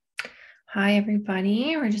Hi,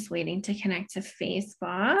 everybody. We're just waiting to connect to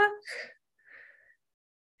Facebook.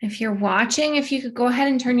 If you're watching, if you could go ahead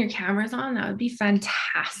and turn your cameras on, that would be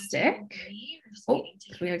fantastic. Oh,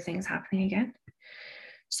 weird things happening again.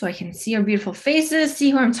 So I can see your beautiful faces,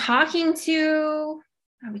 see who I'm talking to.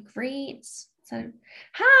 That'd be great. So,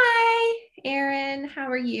 hi, Erin. How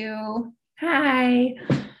are you? Hi.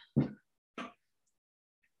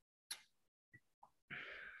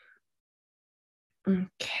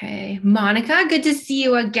 Okay. Monica, good to see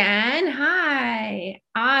you again. Hi.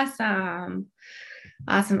 Awesome.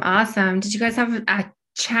 Awesome. Did you guys have a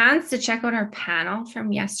chance to check out our panel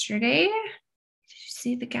from yesterday? Did you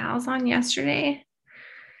see the gals on yesterday?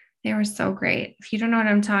 They were so great. If you don't know what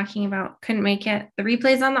I'm talking about, couldn't make it. The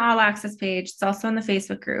replay's on the All Access page. It's also in the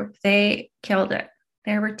Facebook group. They killed it.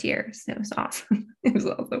 There were tears. It was awesome. It was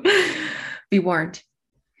awesome. Be warned.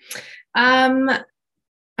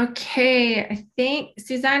 Okay, I think,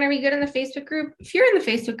 Suzanne, are we good in the Facebook group? If you're in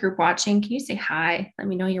the Facebook group watching, can you say hi? Let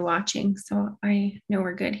me know you're watching so I know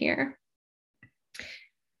we're good here.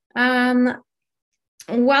 Welcome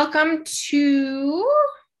to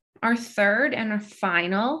our third and our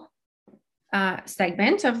final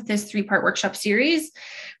segment of this three-part workshop series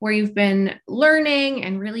where you've been learning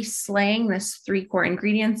and really slaying this 3 core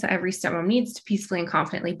ingredients that every stepmom needs to peacefully and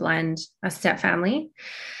confidently blend a step family.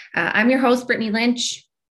 I'm your host, Brittany Lynch.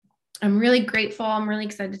 I'm really grateful. I'm really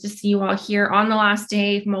excited to see you all here on the last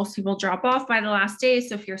day. Most people drop off by the last day.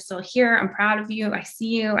 So if you're still here, I'm proud of you. I see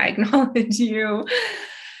you. I acknowledge you.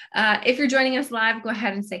 If you're joining us live, go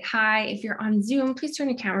ahead and say hi. If you're on Zoom, please turn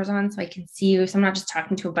your cameras on so I can see you. So I'm not just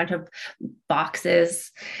talking to a bunch of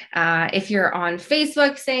boxes. If you're on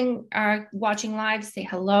Facebook watching live, say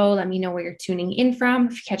hello. Let me know where you're tuning in from.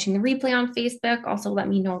 If you're catching the replay on Facebook, also let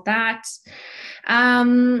me know that.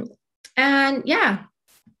 And yeah.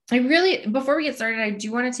 Before we get started, I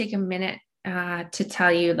do want to take a minute to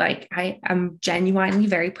tell you, I am genuinely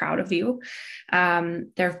very proud of you. There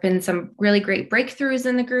have been some really great breakthroughs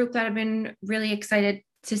in the group that I've been really excited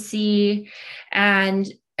to see. And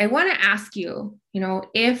I want to ask you,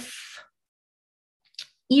 if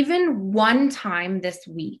even one time this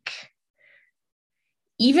week,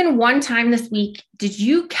 did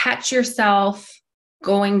you catch yourself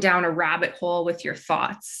going down a rabbit hole with your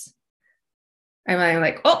thoughts? I'm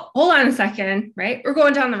like, oh, hold on a second, right? We're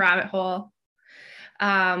going down the rabbit hole.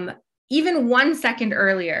 Even 1 second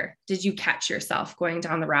earlier, did you catch yourself going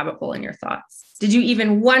down the rabbit hole in your thoughts? Did you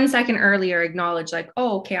even 1 second earlier acknowledge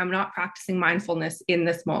oh, okay, I'm not practicing mindfulness in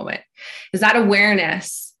this moment? Is that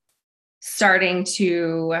awareness starting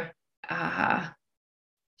to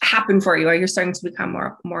happen for you? Or you're starting to become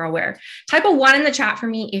more aware? Type a 1 in the chat for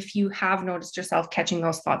me if you have noticed yourself catching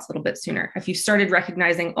those thoughts a little bit sooner. If you started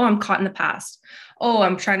recognizing, oh, I'm caught in the past. Oh,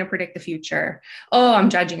 I'm trying to predict the future. Oh, I'm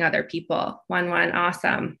judging other people. 1,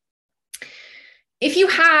 awesome. If you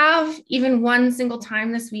have even one single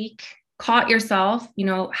time this week caught yourself,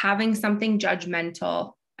 having something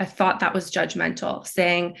judgmental, a thought that was judgmental,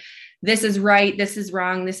 saying, this is right, this is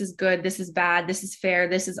wrong, this is good, this is bad, this is fair,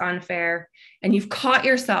 this is unfair. And you've caught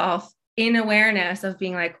yourself in awareness of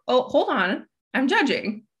being like, oh, hold on, I'm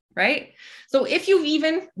judging, right? So if you've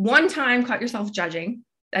even one time caught yourself judging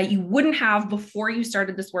that you wouldn't have before you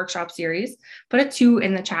started this workshop series, put a 2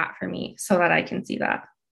 in the chat for me so that I can see that.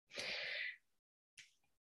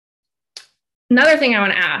 Another thing I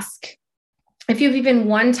want to ask, if you've even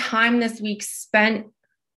one time this week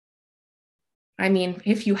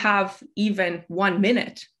if you have even 1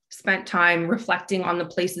 minute spent time reflecting on the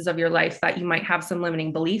places of your life that you might have some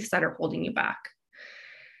limiting beliefs that are holding you back,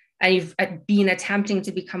 and you've been attempting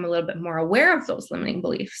to become a little bit more aware of those limiting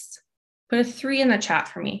beliefs, put a 3 in the chat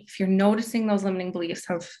for me. If you're noticing those limiting beliefs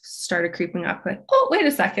have started creeping up, oh, wait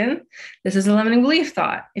a second, this is a limiting belief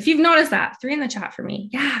thought. If you've noticed that, 3 in the chat for me.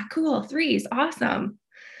 Yeah, cool, 3s, awesome.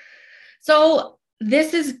 So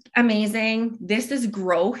this is amazing. This is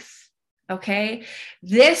growth. Okay.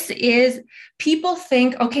 People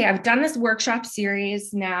think, okay, I've done this workshop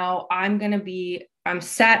series. Now I'm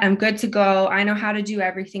set. I'm good to go. I know how to do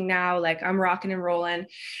everything now. I'm rocking and rolling.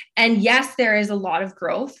 And yes, there is a lot of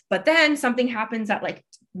growth, but then something happens that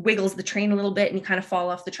wiggles the train a little bit and you kind of fall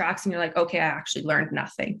off the tracks and you're like, okay, I actually learned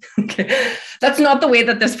nothing. Okay. That's not the way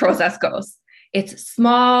that this process goes. It's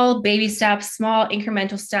small baby steps, small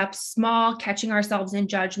incremental steps, small catching ourselves in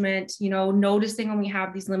judgment, noticing when we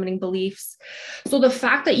have these limiting beliefs. So the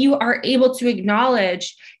fact that you are able to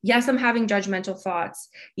acknowledge, yes, I'm having judgmental thoughts.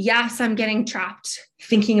 Yes, I'm getting trapped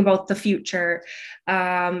thinking about the future.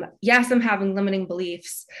 Yes, I'm having limiting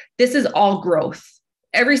beliefs. This is all growth.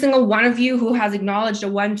 Every single one of you who has acknowledged a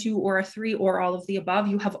 1, 2, or a 3, or all of the above,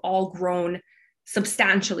 you have all grown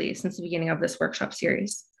substantially since the beginning of this workshop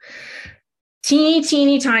series. Teeny,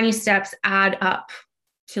 teeny, tiny steps add up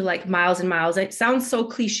to like miles and miles. It sounds so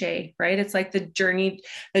cliche, right? It's like the journey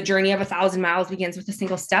of 1,000 miles begins with a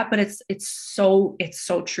single step, but it's so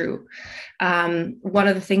true. One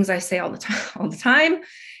of the things I say all the time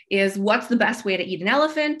is, what's the best way to eat an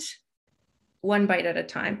elephant? One bite at a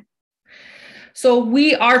time. So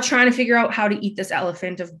we are trying to figure out how to eat this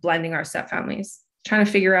elephant of blending our step families, trying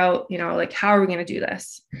to figure out, like, how are we going to do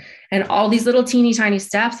this? And all these little teeny tiny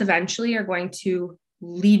steps eventually are going to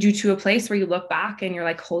lead you to a place where you look back and you're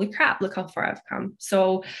like, holy crap, look how far I've come.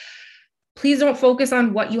 So please don't focus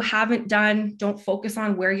on what you haven't done. Don't focus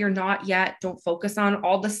on where you're not yet. Don't focus on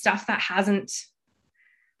all the stuff that hasn't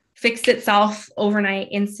fixed itself overnight,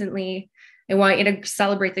 instantly. I want you to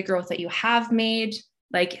celebrate the growth that you have made.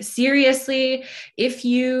 Like, seriously, if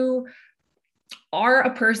you are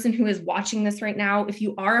a person who is watching this right now, if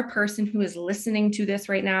you are a person who is listening to this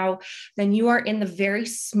right now, then you are in the very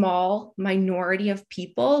small minority of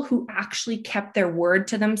people who actually kept their word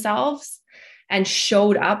to themselves and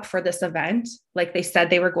showed up for this event like they said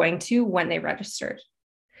they were going to when they registered.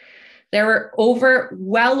 There were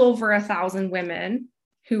well over 1,000 women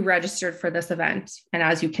who registered for this event. And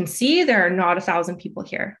as you can see, there are not 1,000 people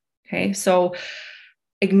here. Okay, so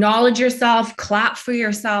acknowledge yourself, clap for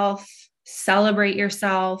yourself, celebrate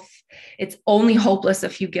yourself. It's only hopeless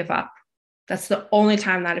if you give up. That's the only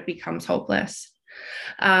time that it becomes hopeless.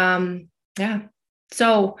 Yeah.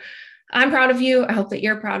 So I'm proud of you. I hope that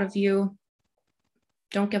you're proud of you.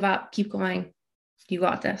 Don't give up. Keep going. You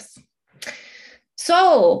got this.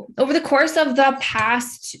 So over the course of the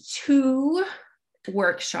past 2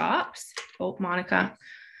 workshops, Monica,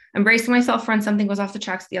 I'm bracing myself for when something goes off the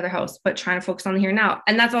tracks at the other house, but trying to focus on the here and now.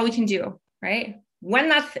 And that's all we can do, right? When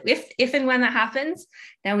that's, if and when that happens,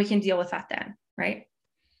 then we can deal with that then, right?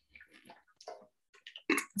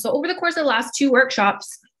 So over the course of the last 2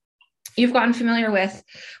 workshops, you've gotten familiar with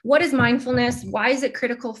what is mindfulness, why is it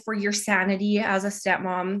critical for your sanity as a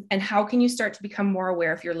stepmom, and how can you start to become more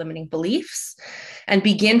aware of your limiting beliefs and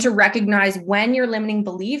begin to recognize when your limiting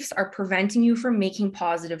beliefs are preventing you from making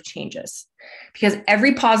positive changes. Because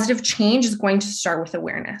every positive change is going to start with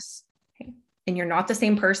awareness. Okay? And you're not the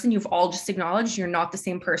same person. You've all just acknowledged you're not the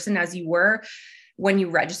same person as you were when you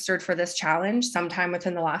registered for this challenge sometime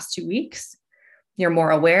within the last 2 weeks. You're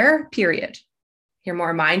more aware, period. You're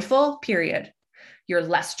more mindful, period. You're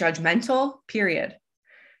less judgmental, period.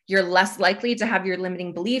 You're less likely to have your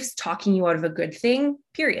limiting beliefs talking you out of a good thing,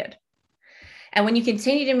 period. And when you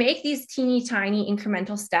continue to make these teeny tiny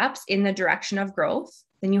incremental steps in the direction of growth,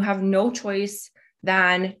 then you have no choice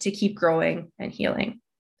than to keep growing and healing,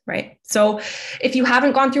 right? So if you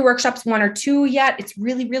haven't gone through workshops 1 or 2 yet, it's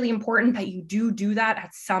really, really important that you do that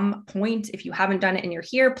at some point. If you haven't done it and you're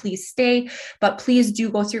here, please stay, but please do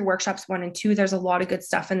go through workshops 1 and 2. There's a lot of good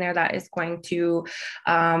stuff in there that is going to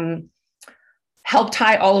help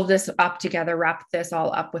tie all of this up together, wrap this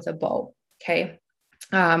all up with a bow, okay?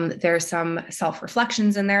 There's some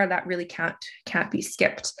self-reflections in there that really can't be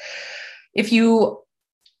skipped. If you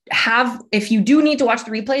do need to watch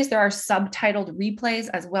the replays, there are subtitled replays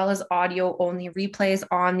as well as audio only replays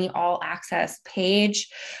on the all access page.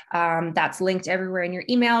 That's linked everywhere in your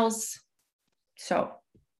emails. So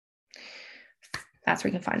that's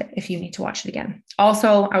where you can find it if you need to watch it again.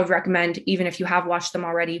 Also, I would recommend, even if you have watched them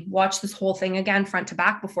already, watch this whole thing again, front to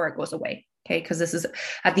back, before it goes away. Okay, because this is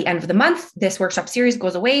at the end of the month. This workshop series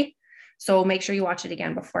goes away. So make sure you watch it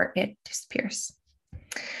again before it disappears.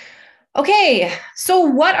 Okay, so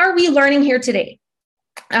what are we learning here today?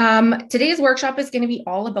 Today's workshop is going to be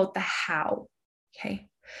all about the how. Okay,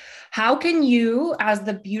 how can you, as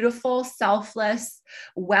the beautiful, selfless,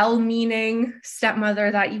 well-meaning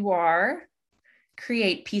stepmother that you are,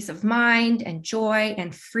 create peace of mind and joy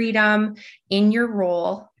and freedom in your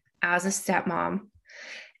role as a stepmom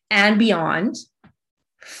and beyond,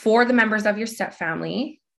 for the members of your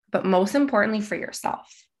stepfamily, but most importantly for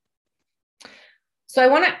yourself. So I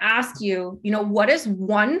want to ask you, what is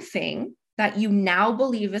one thing that you now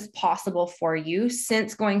believe is possible for you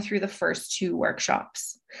since going through the first 2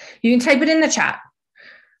 workshops? You can type it in the chat.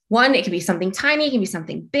 One, it could be something tiny, it can be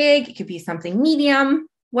something big, it could be something medium.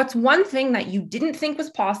 What's one thing that you didn't think was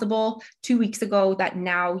possible 2 weeks ago that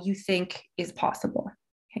now you think is possible?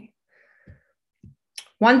 Okay.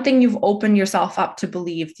 One thing you've opened yourself up to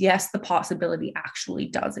believe, yes, the possibility actually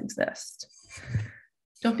does exist.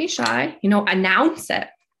 Don't be shy, announce it.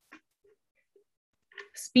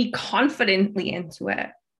 Speak confidently into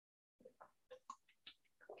it.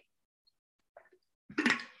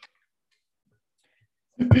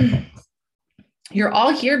 You're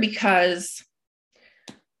all here because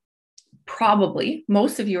probably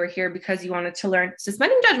most of you are here because you wanted to learn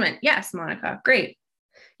suspending judgment. Yes, Monica, great.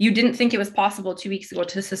 You didn't think it was possible 2 weeks ago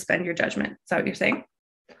to suspend your judgment. Is that what you're saying?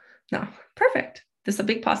 No, perfect. This is a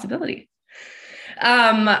big possibility.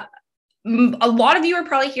 A lot of you are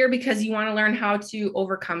probably here because you want to learn how to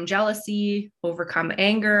overcome jealousy, overcome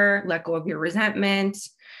anger, let go of your resentment,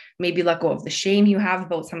 maybe let go of the shame you have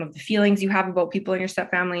about some of the feelings you have about people in your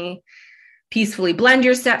stepfamily, peacefully blend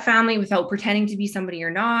your stepfamily without pretending to be somebody you're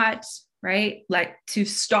not, right? Like to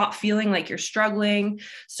stop feeling like you're struggling,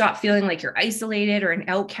 stop feeling like you're isolated or an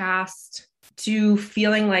outcast, to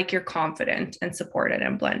feeling like you're confident and supported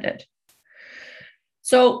and blended.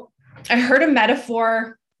 So I heard a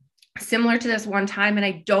metaphor similar to this one time, and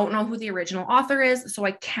I don't know who the original author is, so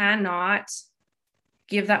I cannot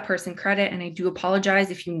give that person credit. And I do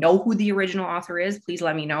apologize. If you know who the original author is, please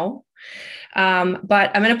let me know.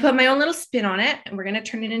 But I'm going to put my own little spin on it, and we're going to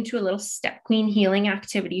turn it into a little step queen healing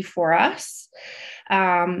activity for us.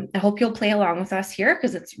 I hope you'll play along with us here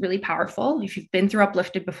because it's really powerful. If you've been through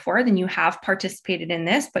Uplifted before, then you have participated in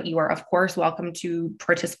this, but you are, of course, welcome to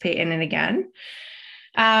participate in it again.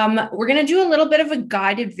 We're going to do a little bit of a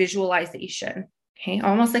guided visualization, okay?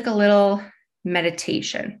 Almost like a little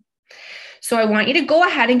meditation. So I want you to go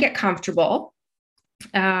ahead and get comfortable.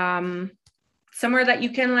 Somewhere that you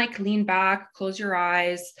can like lean back, close your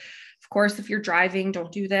eyes. Of course, if you're driving,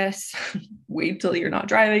 don't do this. Wait till you're not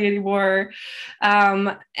driving anymore.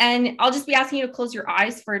 And I'll just be asking you to close your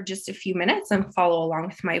eyes for just a few minutes and follow along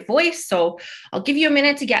with my voice. So I'll give you a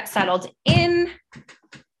minute to get settled in.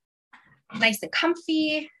 Nice and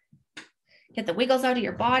comfy. Get the wiggles out of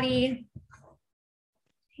your body.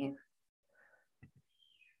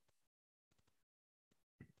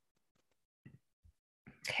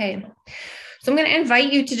 Okay. So I'm going to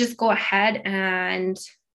invite you to just go ahead and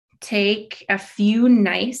take a few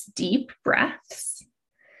nice deep breaths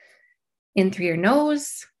in through your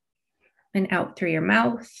nose and out through your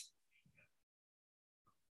mouth.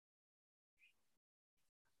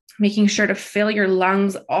 Making sure to fill your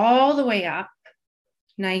lungs all the way up.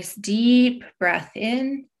 Nice deep breath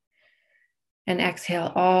in and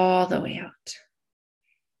exhale all the way out.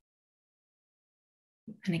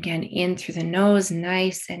 And again, in through the nose,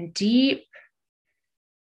 nice and deep.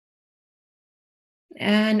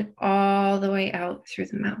 And all the way out through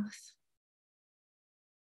the mouth.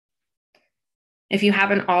 If you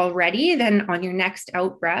haven't already, then on your next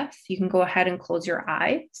out breath, you can go ahead and close your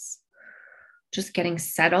eyes. Just getting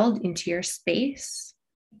settled into your space.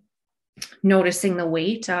 Noticing the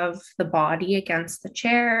weight of the body against the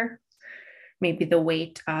chair. Maybe the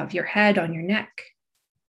weight of your head on your neck.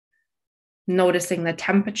 Noticing the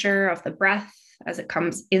temperature of the breath as it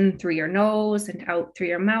comes in through your nose and out through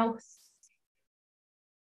your mouth.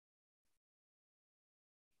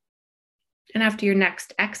 And after your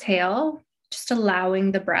next exhale, just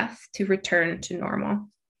allowing the breath to return to normal.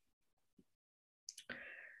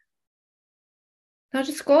 Now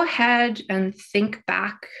just go ahead and think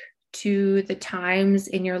back to the times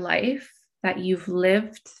in your life that you've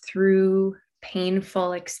lived through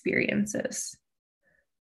painful experiences.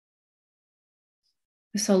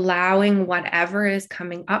 Just allowing whatever is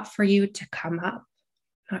coming up for you to come up,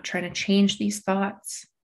 not trying to change these thoughts.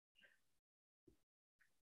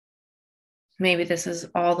 Maybe this is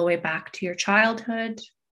all the way back to your childhood,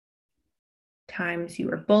 times you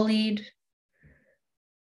were bullied,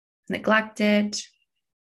 neglected,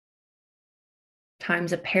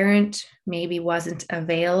 times a parent maybe wasn't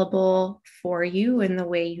available for you in the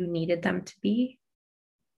way you needed them to be.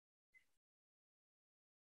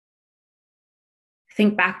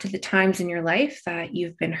 Think back to the times in your life that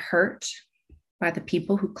you've been hurt by the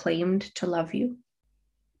people who claimed to love you,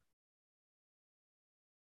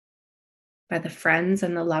 by the friends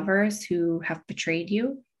and the lovers who have betrayed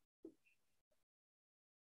you,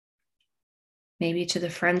 maybe to the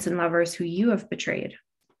friends and lovers who you have betrayed.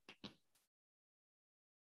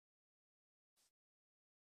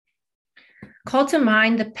 Call to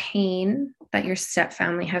mind the pain that your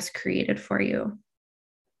stepfamily has created for you.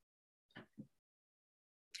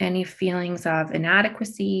 Any feelings of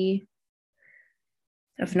inadequacy,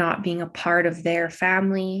 of not being a part of their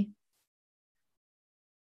family,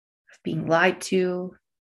 of being lied to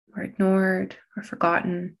or ignored or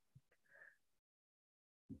forgotten,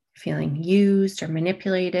 feeling used or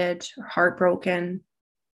manipulated or heartbroken.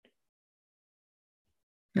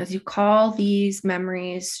 As you call these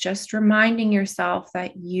memories, just reminding yourself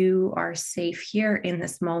that you are safe here in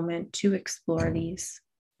this moment to explore these.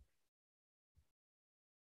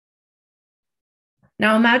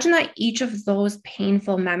 Now imagine that each of those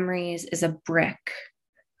painful memories is a brick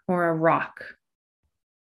or a rock.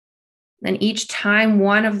 And each time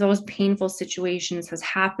one of those painful situations has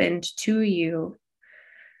happened to you,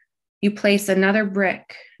 you place another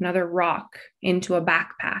brick, another rock into a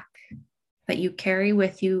backpack that you carry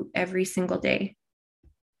with you every single day.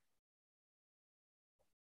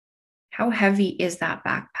 How heavy is that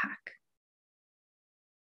backpack?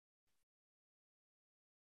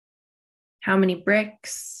 How many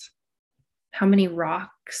bricks, how many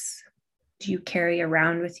rocks do you carry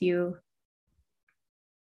around with you?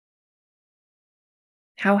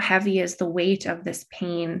 How heavy is the weight of this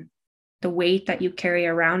pain, the weight that you carry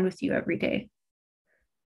around with you every day?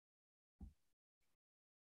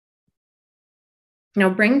 Now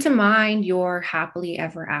bring to mind your happily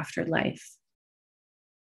ever after life.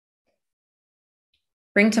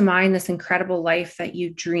 Bring to mind this incredible life that you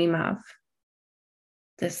dream of.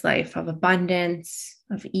 This life of abundance,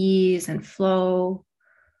 of ease and flow,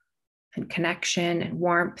 and connection and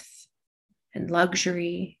warmth and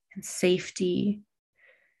luxury and safety,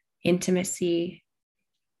 intimacy.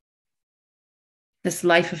 This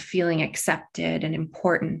life of feeling accepted and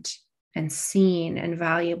important and seen and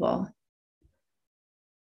valuable,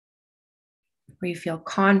 where you feel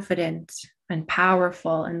confident and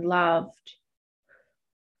powerful and loved.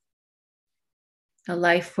 A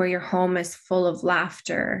life where your home is full of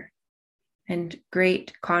laughter and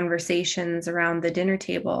great conversations around the dinner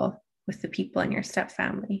table with the people in your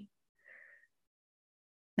stepfamily.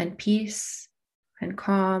 And peace and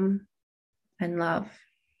calm and love.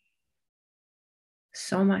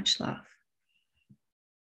 So much love.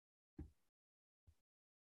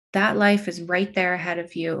 That life is right there ahead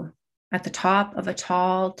of you at the top of a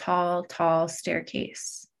tall, tall, tall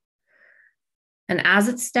staircase. And as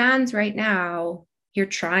it stands right now, you're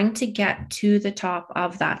trying to get to the top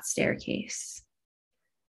of that staircase.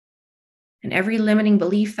 And every limiting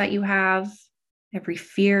belief that you have, every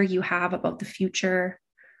fear you have about the future,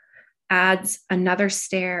 adds another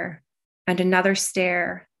stair and another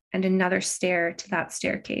stair and another stair to that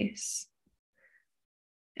staircase.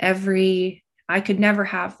 Every, I could never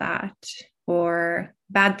have that, or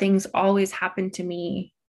bad things always happen to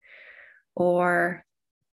me, or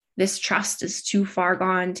this trust is too far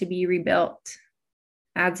gone to be rebuilt,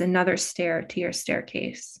 adds another stair to your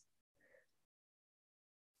staircase.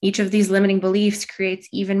 Each of these limiting beliefs creates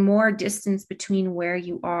even more distance between where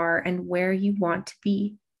you are and where you want to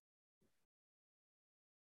be.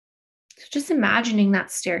 So just imagining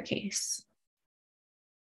that staircase.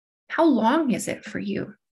 How long is it for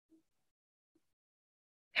you?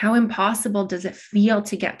 How impossible does it feel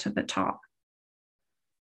to get to the top?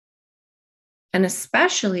 And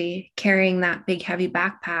especially carrying that big, heavy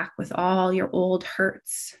backpack with all your old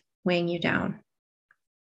hurts weighing you down.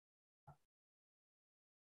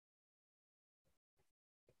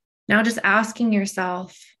 Now just asking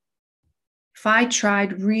yourself, if I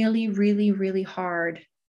tried really, really, really hard,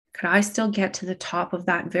 could I still get to the top of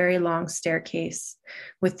that very long staircase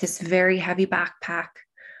with this very heavy backpack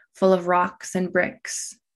full of rocks and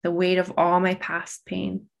bricks, the weight of all my past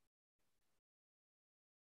pain?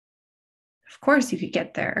 Of course you could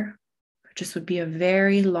get there. It just would be a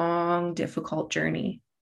very long, difficult journey.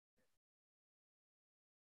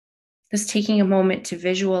 Just taking a moment to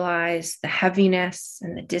visualize the heaviness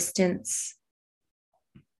and the distance.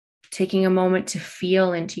 Taking a moment to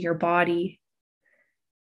feel into your body.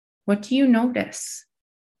 What do you notice?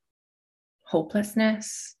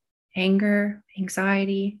 Hopelessness, anger,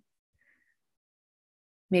 anxiety.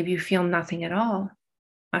 Maybe you feel nothing at all.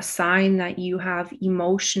 A sign that you have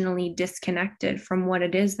emotionally disconnected from what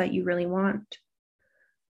it is that you really want.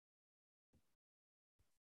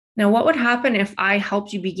 Now, what would happen if I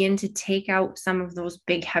helped you begin to take out some of those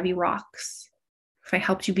big, heavy rocks? If I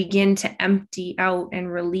helped you begin to empty out and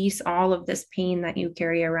release all of this pain that you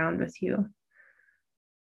carry around with you?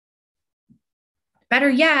 Better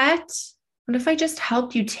yet, what if I just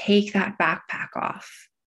helped you take that backpack off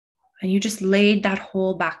and you just laid that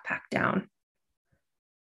whole backpack down?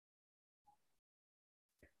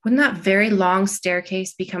 Wouldn't that very long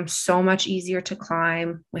staircase become so much easier to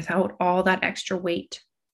climb without all that extra weight?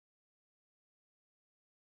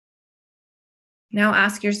 Now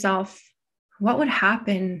ask yourself, what would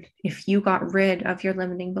happen if you got rid of your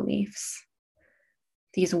limiting beliefs?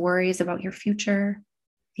 These worries about your future,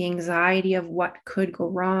 the anxiety of what could go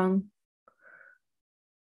wrong.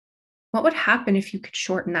 What would happen if you could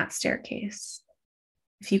shorten that staircase?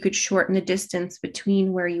 If you could shorten the distance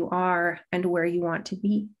between where you are and where you want to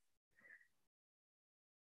be?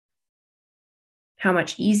 How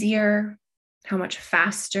much easier, how much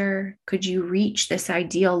faster could you reach this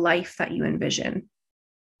ideal life that you envision?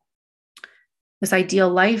 This ideal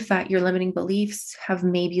life that your limiting beliefs have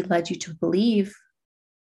maybe led you to believe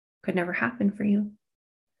could never happen for you.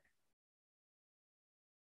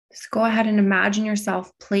 Just go ahead and imagine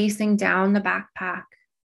yourself placing down the backpack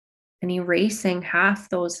and erasing half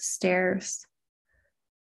those stairs,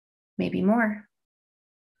 maybe more.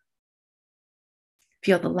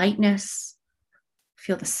 Feel the lightness,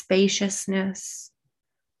 feel the spaciousness,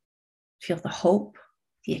 feel the hope,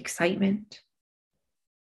 the excitement,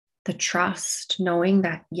 the trust, knowing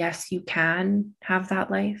that yes, you can have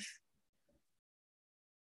that life.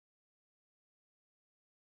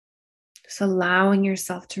 Just allowing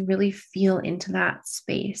yourself to really feel into that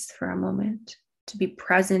space for a moment, to be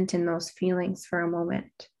present in those feelings for a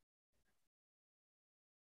moment,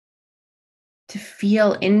 to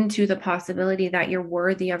feel into the possibility that you're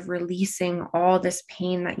worthy of releasing all this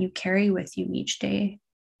pain that you carry with you each day.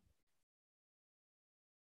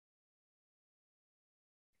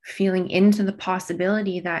 Feeling into the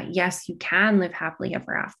possibility that, yes, you can live happily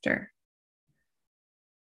ever after,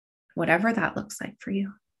 whatever that looks like for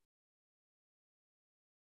you.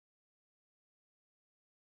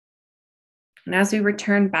 And as we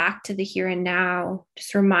return back to the here and now,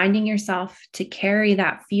 just reminding yourself to carry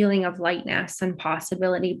that feeling of lightness and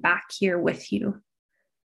possibility back here with you.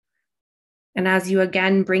 And as you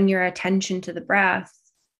again bring your attention to the breath,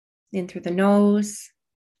 in through the nose,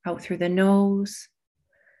 out through the nose,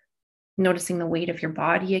 noticing the weight of your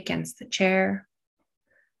body against the chair.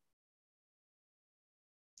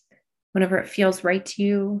 Whenever it feels right to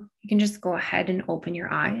you, you can just go ahead and open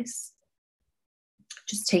your eyes.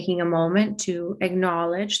 Just taking a moment to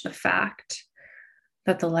acknowledge the fact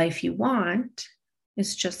that the life you want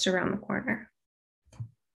is just around the corner.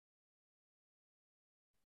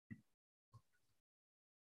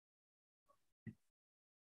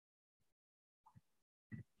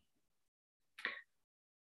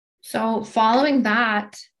 So following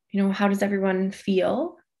that, how does everyone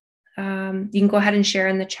feel? You can go ahead and share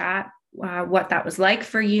in the chat what that was like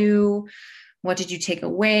for you. What did you take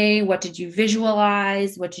away? What did you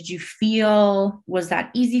visualize? What did you feel? Was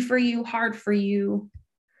that easy for you, hard for you?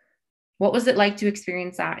 What was it like to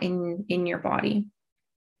experience that in your body?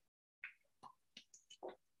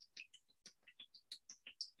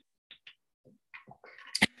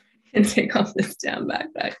 And take off this damn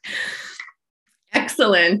backpack.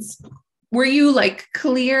 Excellent. Were you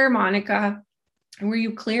clear, Monica? Were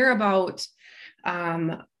you clear about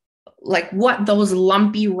what those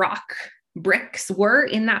lumpy rock bricks were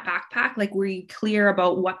in that backpack? Were you clear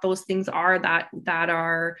about what those things are that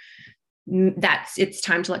it's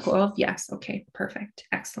time to let go of? Yes. Okay, perfect.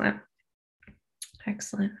 Excellent. Thanks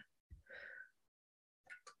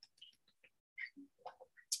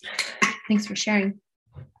for sharing.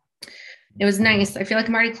 It was nice. I feel like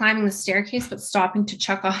I'm already climbing the staircase, but stopping to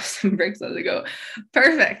chuck off some bricks as I go.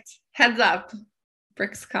 Perfect. Heads up.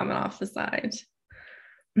 Bricks coming off the side.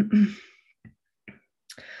 I'm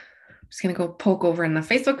just going to go poke over in the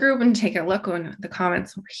Facebook group and take a look on the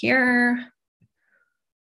comments over here.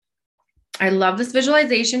 I love this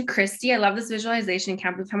visualization. Christy, I love this visualization.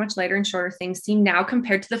 Can't believe how much lighter and shorter things seem now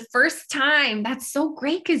compared to the first time. That's so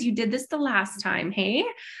great because you did this the last time. Hey,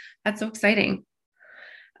 that's so exciting.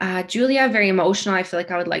 Julia, very emotional. I feel like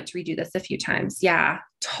I would like to redo this a few times. Yeah,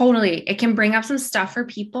 totally. It can bring up some stuff for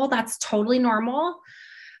people. That's totally normal.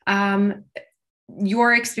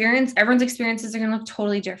 Your experience, everyone's experiences are going to look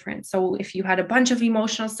totally different. So if you had a bunch of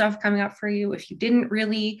emotional stuff coming up for you, if you didn't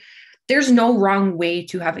really, there's no wrong way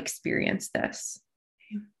to have experienced this.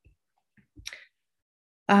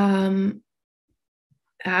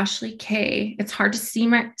 Ashley K, it's hard to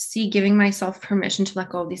see giving myself permission to let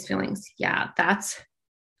go of these feelings. Yeah, that's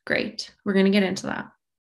great. We're going to get into that.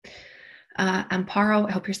 Amparo,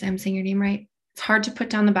 I hope I'm saying your name right. It's hard to put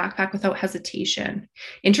down the backpack without hesitation.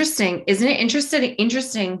 Interesting. Isn't it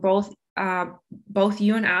interesting? Both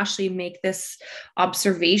you and Ashley make this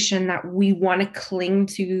observation that we want to cling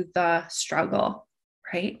to the struggle,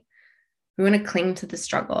 right? We want to cling to the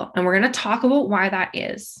struggle. And we're going to talk about why that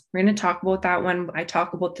is. We're going to talk about that when I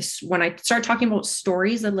talk about this, when I start talking about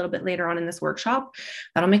stories a little bit later on in this workshop.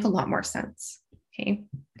 That'll make a lot more sense. Okay.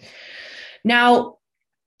 Now,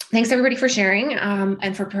 thanks everybody for sharing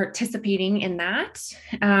and for participating in that.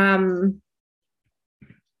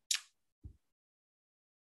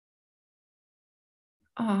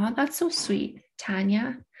 Oh, that's so sweet,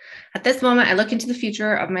 Tanya. At this moment, I look into the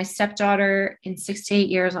future of my stepdaughter in 6 to 8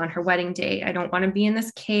 years on her wedding day. I don't want to be in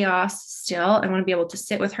this chaos still. I want to be able to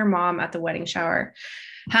sit with her mom at the wedding shower,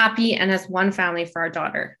 happy and as one family for our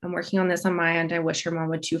daughter. I'm working on this on my end. I wish her mom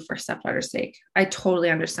would too for stepdaughter's sake. I totally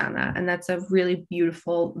understand that. And that's a really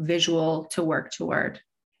beautiful visual to work toward.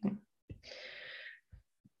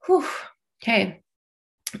 Whew. Okay.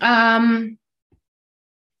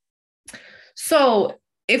 So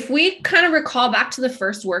if we kind of recall back to the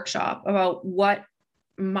first workshop about what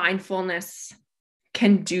mindfulness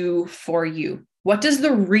can do for you, what does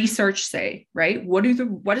the research say, right? What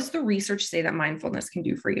does the research say that mindfulness can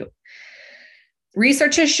do for you?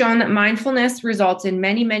 Research has shown that mindfulness results in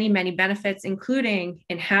many, many, many benefits, including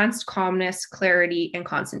enhanced calmness, clarity, and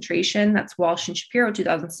concentration. That's Walsh and Shapiro,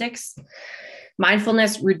 2006.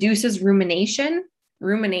 Mindfulness reduces rumination.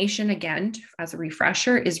 Rumination, again, as a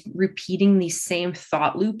refresher, is repeating these same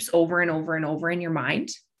thought loops over and over and over in your mind.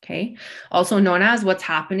 Okay. Also known as what's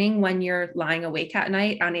happening when you're lying awake at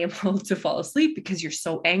night, unable to fall asleep because you're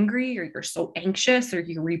so angry or you're so anxious or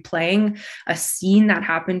you're replaying a scene that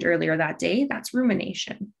happened earlier that day. That's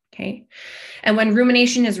rumination. Okay. And when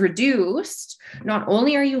rumination is reduced, not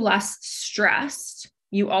only are you less stressed,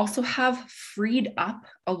 you also have freed up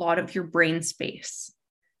a lot of your brain space.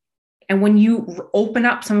 And when you open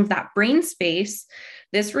up some of that brain space,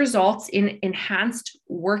 this results in enhanced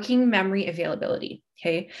working memory availability.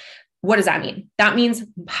 Okay. What does that mean? That means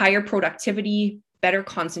higher productivity, better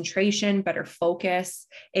concentration, better focus,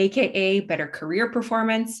 AKA better career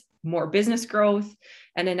performance, more business growth,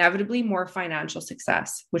 and inevitably more financial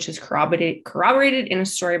success, which is corroborated in a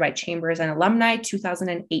story by Chambers and Alumni,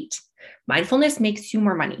 2008. Mindfulness makes you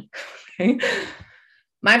more money. Okay.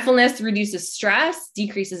 Mindfulness reduces stress,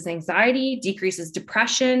 decreases anxiety, decreases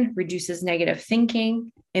depression, reduces negative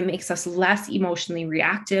thinking. It makes us less emotionally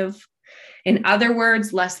reactive. In other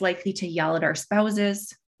words, less likely to yell at our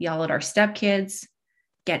spouses, yell at our stepkids,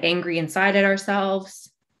 get angry inside at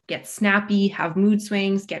ourselves, get snappy, have mood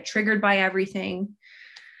swings, get triggered by everything.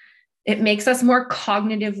 It makes us more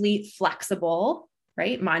cognitively flexible,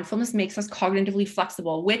 right? Mindfulness makes us cognitively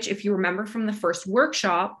flexible, which, if you remember from the first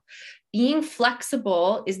workshop, being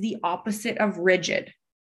flexible is the opposite of rigid.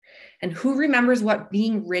 And who remembers what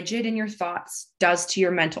being rigid in your thoughts does to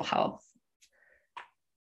your mental health?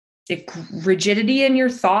 Rigidity in your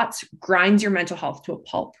thoughts grinds your mental health to a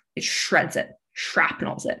pulp. It shreds it,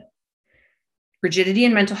 shrapnels it. Rigidity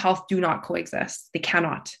and mental health do not coexist. They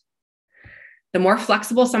cannot. The more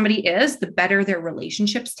flexible somebody is, the better their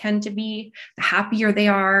relationships tend to be, the happier they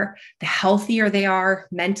are, the healthier they are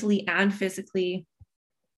mentally and physically.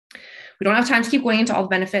 We don't have time to keep going into all the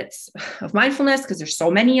benefits of mindfulness because there's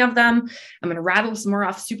so many of them. I'm going to rattle some more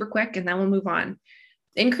off super quick and then we'll move on.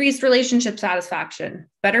 Increased relationship satisfaction,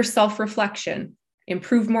 better self-reflection,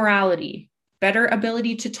 improved morality, better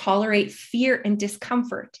ability to tolerate fear and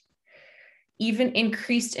discomfort, even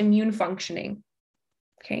increased immune functioning.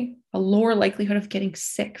 Okay, a lower likelihood of getting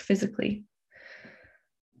sick physically.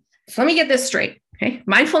 So let me get this straight. Okay,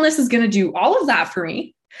 mindfulness is going to do all of that for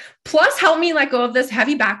me. Plus help me let go of this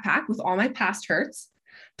heavy backpack with all my past hurts.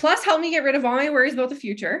 Plus help me get rid of all my worries about the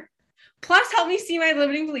future. Plus help me see my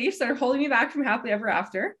limiting beliefs that are holding me back from happily ever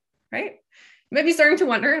after, right? You might be starting to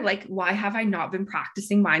wonder, like, why have I not been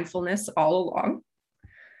practicing mindfulness all along?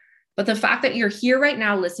 But the fact that you're here right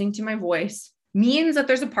now listening to my voice means that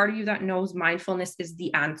there's a part of you that knows mindfulness is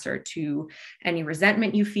the answer to any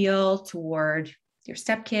resentment you feel toward your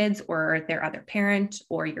stepkids or their other parent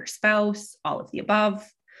or your spouse, all of the above.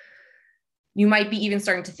 You might be even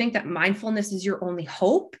starting to think that mindfulness is your only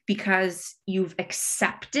hope because you've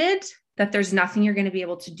accepted that there's nothing you're going to be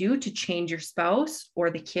able to do to change your spouse or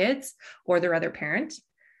the kids or their other parent.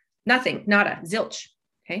 Nothing, nada, zilch.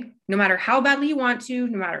 Okay. No matter how badly you want to,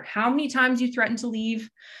 no matter how many times you threaten to leave,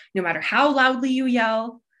 no matter how loudly you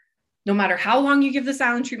yell, no matter how long you give the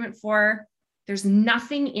silent treatment for, there's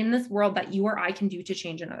nothing in this world that you or I can do to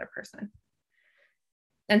change another person.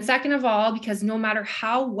 And second of all, because no matter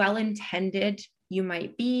how well-intended you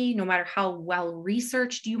might be, no matter how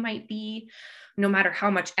well-researched you might be, no matter how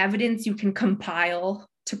much evidence you can compile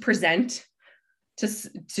to present to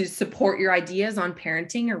support your ideas on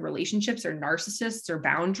parenting or relationships or narcissists or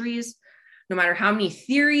boundaries, no matter how many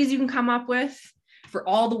theories you can come up with for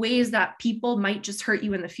all the ways that people might just hurt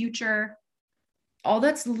you in the future, all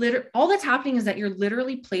that's happening is that you're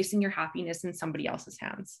literally placing your happiness in somebody else's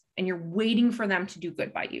hands and you're waiting for them to do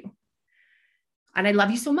good by you. And I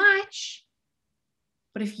love you so much,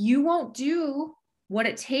 but if you won't do what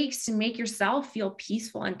it takes to make yourself feel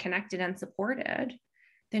peaceful and connected and supported,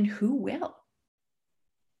 then who will?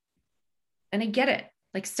 And I get it.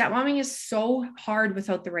 Like, stepmomming is so hard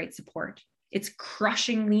without the right support. It's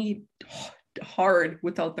crushingly hard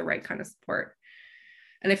without the right kind of support.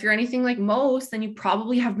 And if you're anything like most, then you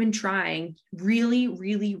probably have been trying really,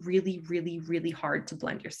 really, really, really, really hard to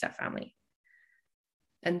blend your stepfamily.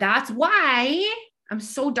 And that's why I'm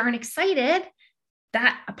so darn excited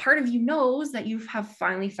that a part of you knows that you have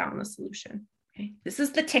finally found the solution. Okay. This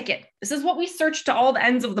is the ticket. This is what we searched to all the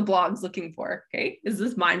ends of the blogs looking for. Okay. Is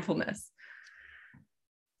this mindfulness?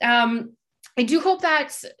 I do hope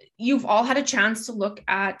that you've all had a chance to look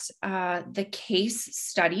at the case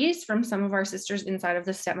studies from some of our sisters inside of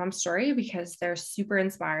the Stepmom story, because they're super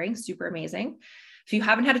inspiring, super amazing. If you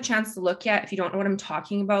haven't had a chance to look yet, if you don't know what I'm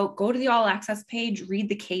talking about, go to the All Access page, read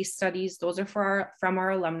the case studies. Those are from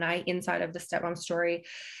our alumni inside of the Stepmom story.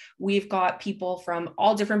 We've got people from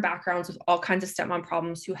all different backgrounds with all kinds of stepmom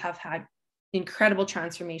problems who have had incredible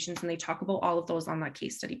transformations, and they talk about all of those on that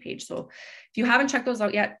case study page. So if you haven't checked those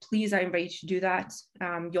out yet, please, I invite you to do that.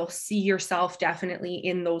 You'll see yourself definitely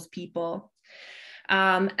in those people.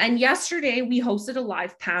 And yesterday we hosted a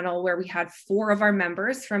live panel where we had 4 of our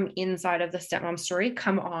members from inside of the Stepmom story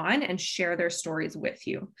come on and share their stories with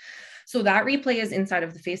you. So that replay is inside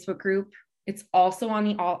of the Facebook group. It's also on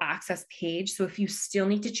the All Access page. So if you still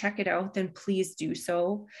need to check it out, then please do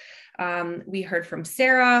so. We heard from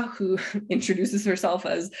Sarah, who introduces herself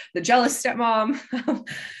as the jealous stepmom.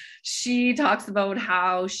 She talks about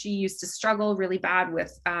how she used to struggle really bad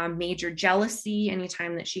with major jealousy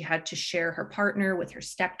anytime that she had to share her partner with her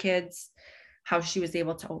stepkids, how she was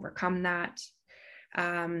able to overcome that.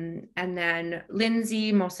 And then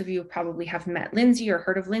Lindsay, most of you probably have met Lindsay or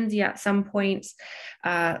heard of Lindsay at some point.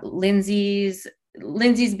 Lindsay's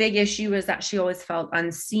big issue is that she always felt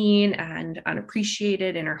unseen and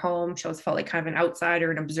unappreciated in her home. She always felt like kind of an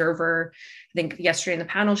outsider, an observer. I think yesterday in the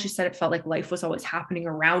panel, she said it felt like life was always happening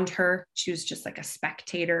around her. She was just like a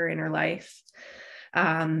spectator in her life.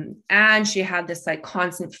 And she had this like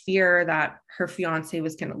constant fear that her fiance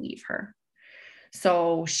was going to leave her.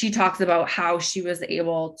 So she talks about how she was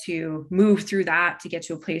able to move through that to get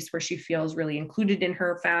to a place where she feels really included in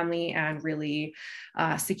her family and really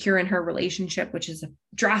secure in her relationship, which is a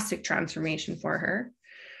drastic transformation for her.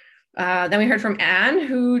 Then we heard from Anne,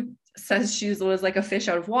 who says she was like a fish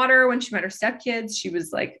out of water when she met her stepkids. She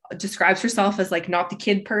was like, describes herself as like not the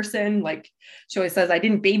kid person. Like she always says, I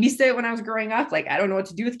didn't babysit when I was growing up. Like, I don't know what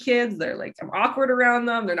to do with kids. They're like, I'm awkward around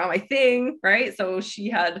them. They're not my thing. Right. So she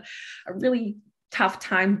had a really tough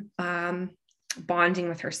time bonding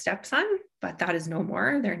with her stepson, but that is no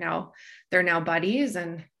more. They're now buddies,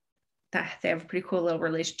 and they have a pretty cool little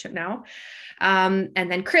relationship now. And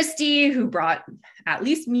then Christy, who brought at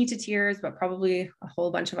least me to tears, but probably a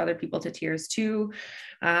whole bunch of other people to tears too,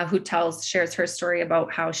 who shares her story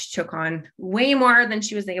about how she took on way more than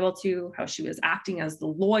she was able to, how she was acting as the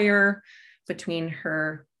lawyer between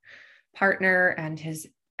her partner and his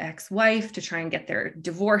ex-wife to try and get their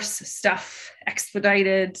divorce stuff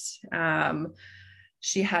expedited.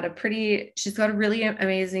 She's got a really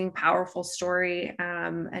amazing, powerful story.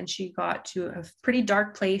 And she got to a pretty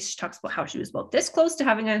dark place. She talks about how she was about this close to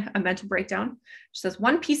having a mental breakdown. She says,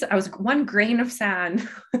 I was 1 grain of sand.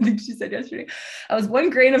 I think she said yesterday, I was 1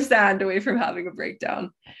 grain of sand away from having a breakdown.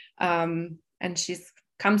 And she's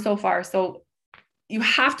come so far. So you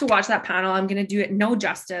have to watch that panel. I'm going to do it no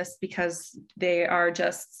justice because they are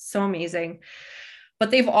just so amazing.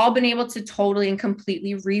 But they've all been able to totally and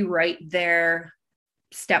completely rewrite their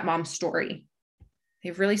stepmom story.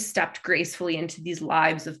 They've really stepped gracefully into these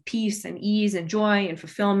lives of peace and ease and joy and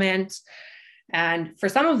fulfillment. And for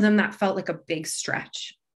some of them, that felt like a big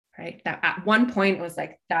stretch, right? That at one point it was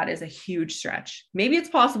like, that is a huge stretch. Maybe it's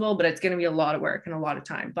possible, but it's going to be a lot of work and a lot of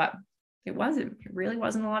time. But it really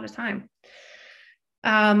wasn't a lot of time.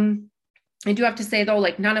 I do have to say though,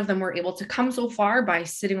 like none of them were able to come so far by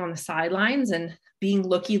sitting on the sidelines and being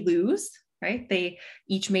looky-loos, right? They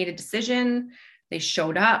each made a decision. They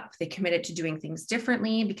showed up, they committed to doing things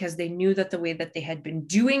differently because they knew that the way that they had been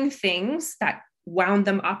doing things that wound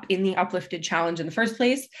them up in the Uplifted challenge in the first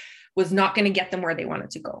place was not going to get them where they wanted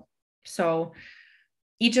to go. So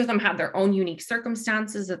each of them had their own unique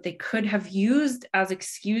circumstances that they could have used as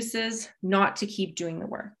excuses not to keep doing the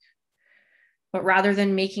work. But rather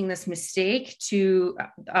than making this mistake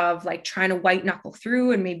of like trying to white knuckle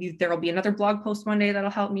through, and maybe there'll be another blog post one day that'll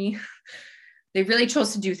help me, they really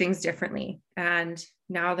chose to do things differently. And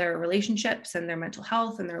now their relationships and their mental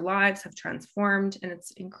health and their lives have transformed. And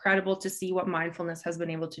it's incredible to see what mindfulness has been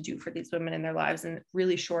able to do for these women in their lives in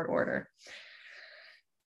really short order.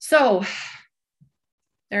 So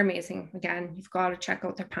they're amazing. Again, you've got to check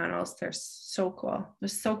out their panels. They're so cool. They're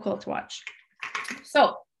so cool to watch.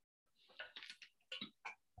 So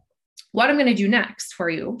what I'm going to do next for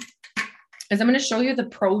you is I'm going to show you the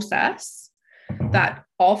process that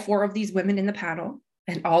all 4 of these women in the panel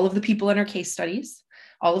and all of the people in our case studies,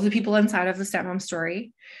 all of the people inside of the Stepmom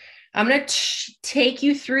story, I'm going to take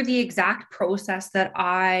you through the exact process that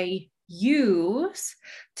I use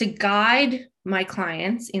to guide my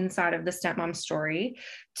clients inside of the Stepmom story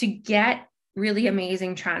to get really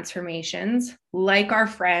amazing transformations like our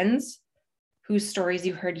friends whose stories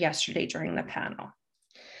you heard yesterday during the panel.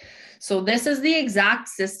 So this is the exact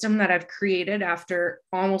system that I've created after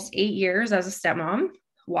almost 8 years as a stepmom,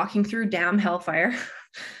 walking through damn hellfire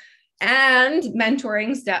and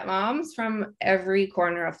mentoring stepmoms from every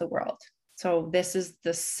corner of the world. So this is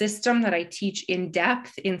the system that I teach in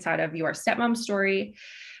depth inside of Your Stepmom Story.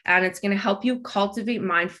 And it's going to help you cultivate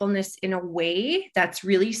mindfulness in a way that's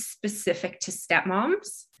really specific to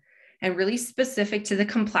stepmoms and really specific to the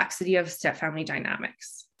complexity of stepfamily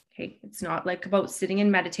dynamics. Okay. It's not like about sitting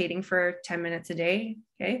and meditating for 10 minutes a day.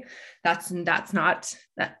 Okay. That's not,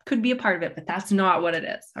 that could be a part of it, but that's not what it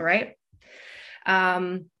is. All right.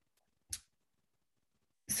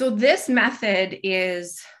 So this method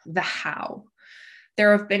is the how.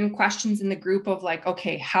 There have been questions in the group of like,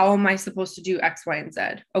 okay, how am I supposed to do X, Y, and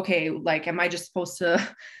Z? Okay, like, am I just supposed to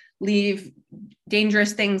leave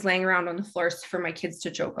dangerous things laying around on the floors for my kids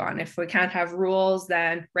to choke on? If we can't have rules,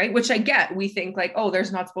 then, right? Which I get, we think like, oh,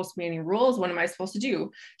 there's not supposed to be any rules. What am I supposed to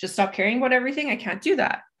do? Just stop caring about everything? I can't do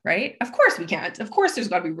that, right? Of course we can't. Of course there's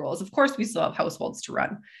got to be rules. Of course we still have households to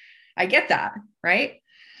run. I get that, right?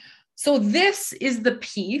 So this is the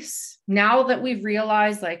piece now that we've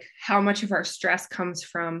realized like how much of our stress comes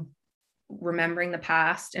from remembering the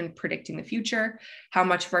past and predicting the future, how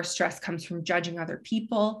much of our stress comes from judging other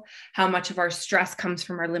people, how much of our stress comes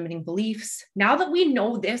from our limiting beliefs. Now that we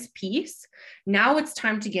know this piece, now it's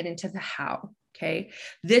time to get into the how. Okay.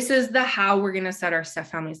 This is the how we're going to set our step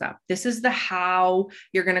families up. This is the how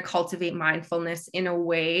you're going to cultivate mindfulness in a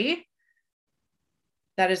way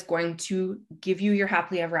that is going to give you your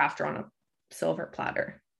happily ever after on a silver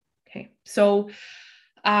platter. Okay. So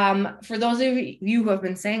for those of you who have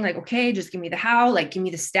been saying like, okay, just give me the how, like, give me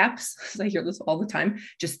the steps. I hear this all the time.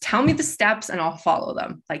 Just tell me the steps and I'll follow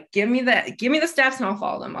them. Like, give me the steps and I'll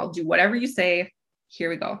follow them. I'll do whatever you say. Here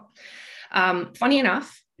we go. Funny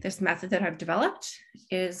enough, this method that I've developed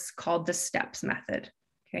is called the steps method.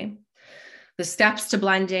 Okay. The steps to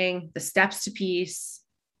blending, the steps to peace,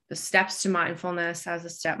 the steps to mindfulness as a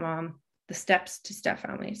stepmom, the steps to step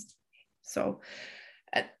families.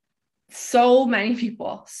 So many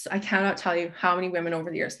people, I cannot tell you how many women over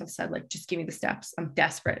the years have said like, just give me the steps. I'm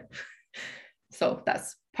desperate. So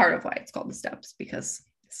that's part of why it's called the steps, because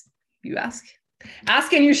you ask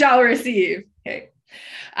and you shall receive. Okay.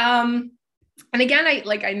 And again,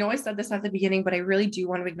 I know I said this at the beginning, but I really do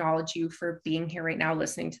want to acknowledge you for being here right now,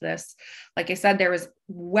 listening to this. Like I said, there was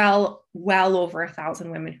well over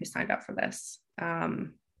 1,000 women who signed up for this.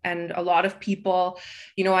 And a lot of people,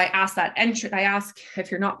 I ask if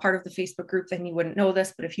you're not part of the Facebook group, then you wouldn't know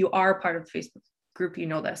this, but if you are part of the Facebook group, you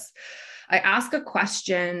know this. I ask a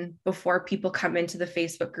question before people come into the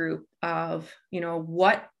Facebook group of,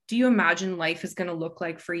 what do you imagine life is going to look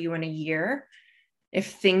like for you in a year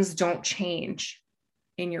if things don't change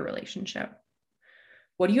in your relationship?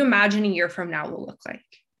 What do you imagine a year from now will look like?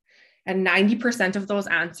 And 90% of those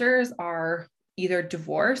answers are either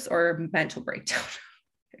divorce or mental breakdown.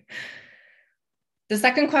 The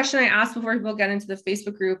second question I ask before people get into the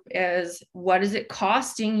Facebook group is, what is it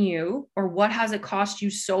costing you, or what has it cost you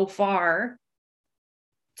so far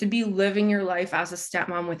to be living your life as a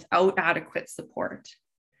stepmom without adequate support?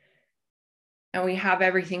 And we have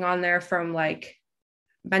everything on there from like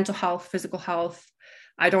mental health, physical health.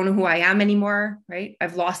 I don't know who I am anymore, right?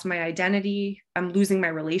 I've lost my identity. I'm losing my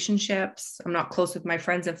relationships. I'm not close with my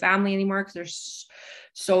friends and family anymore because they're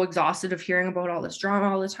so exhausted of hearing about all this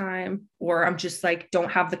drama all the time. Or I'm just like,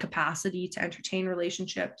 don't have the capacity to entertain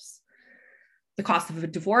relationships. The cost of a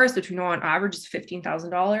divorce, which we know on average is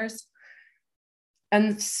 $15,000.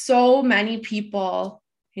 And so many people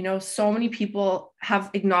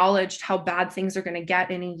have acknowledged how bad things are going to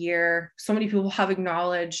get in a year. So many people have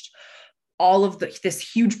acknowledged all of this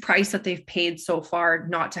huge price that they've paid so far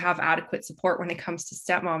not to have adequate support when it comes to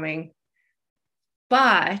stepmomming,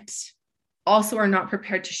 but also are not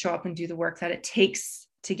prepared to show up and do the work that it takes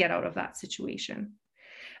to get out of that situation,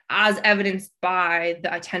 as evidenced by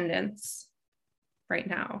the attendance right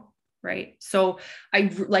now. Right. So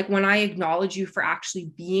when I acknowledge you for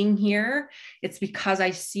actually being here, it's because I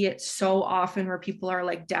see it so often where people are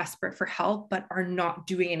like desperate for help, but are not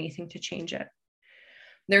doing anything to change it.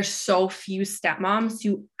 There's so few stepmoms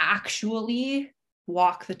who actually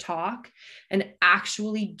walk the talk and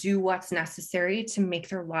actually do what's necessary to make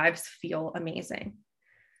their lives feel amazing.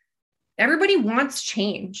 Everybody wants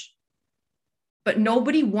change, but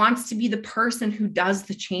nobody wants to be the person who does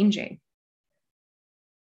the changing.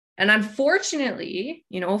 And unfortunately,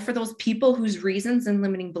 for those people whose reasons and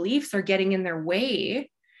limiting beliefs are getting in their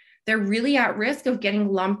way, they're really at risk of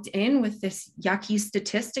getting lumped in with this yucky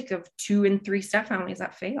statistic of 2 in 3 step families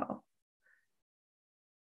that fail.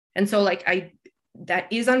 And so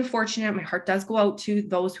that is unfortunate. My heart does go out to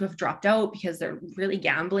those who have dropped out because they're really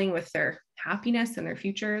gambling with their happiness and their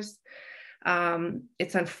futures.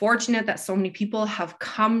 It's unfortunate that so many people have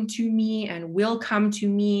come to me and will come to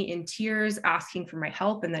me in tears asking for my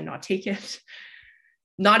help and then not take it.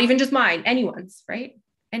 Not even just mine, anyone's, right?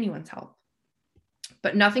 Anyone's help.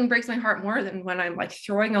 But nothing breaks my heart more than when I'm like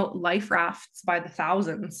throwing out life rafts by the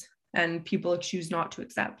thousands and people choose not to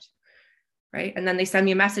accept. Right. And then they send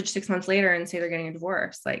me a message 6 months later and say they're getting a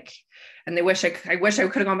divorce. Like, and they wish I wish I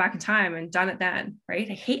could have gone back in time and done it then. Right.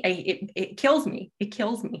 It kills me. It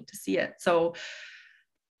kills me to see it. So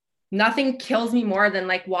nothing kills me more than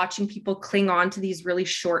like watching people cling on to these really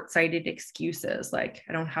short-sighted excuses. Like,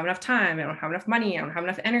 I don't have enough time. I don't have enough money. I don't have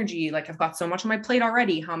enough energy. Like, I've got so much on my plate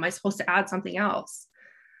already. How am I supposed to add something else?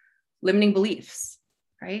 Limiting beliefs.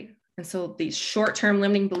 Right. And so these short-term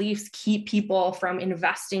limiting beliefs keep people from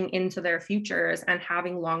investing into their futures and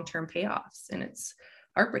having long-term payoffs. And it's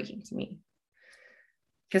heartbreaking to me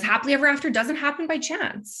because happily ever after doesn't happen by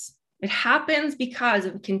chance. It happens because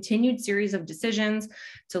of a continued series of decisions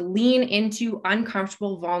to lean into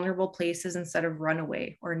uncomfortable, vulnerable places instead of run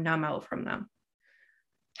away or numb out from them.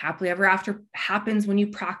 Happily ever after happens when you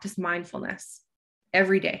practice mindfulness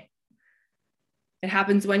every day. It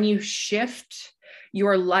happens when you shift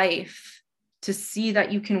your life to see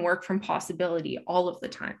that you can work from possibility all of the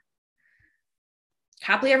time.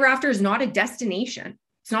 Happily ever after is not a destination.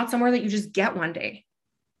 It's not somewhere that you just get one day.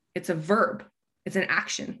 It's a verb. It's an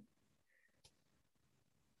action.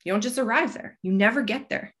 You don't just arrive there. You never get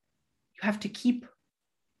there. You have to keep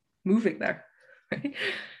moving there, right?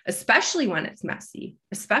 Especially when it's messy,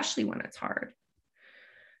 especially when it's hard.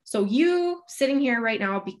 So you sitting here right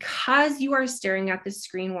now, because you are staring at this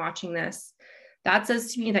screen watching this, that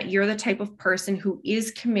says to me that you're the type of person who is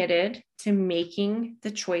committed to making the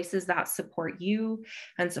choices that support you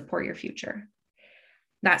and support your future.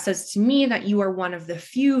 That says to me that you are one of the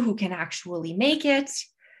few who can actually make it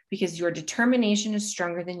because your determination is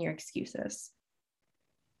stronger than your excuses.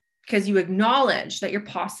 Because you acknowledge that your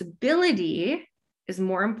possibility is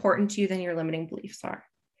more important to you than your limiting beliefs are.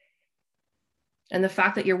 And the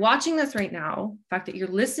fact that you're watching this right now, the fact that you're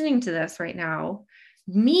listening to this right now,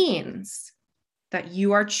 means that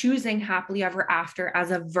you are choosing happily ever after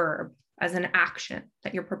as a verb, as an action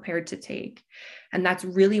that you're prepared to take. And that's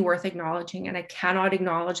really worth acknowledging. And I cannot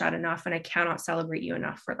acknowledge that enough. And I cannot celebrate you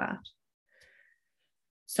enough for that.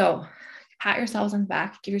 So pat yourselves on the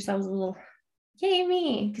back, give yourselves a little yay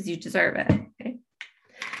me, because you deserve it. Okay.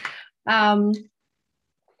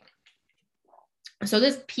 So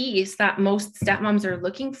this piece that most stepmoms are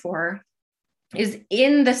looking for is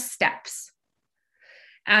in the steps.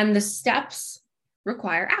 And the steps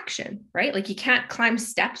require action, right? Like you can't climb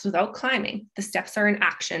steps without climbing. The steps are an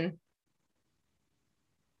action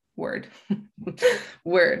word.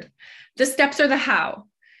 Word. The steps are the how.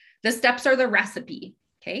 The steps are the recipe.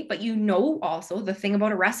 Okay. But you know, also the thing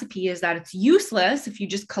about a recipe is that it's useless if you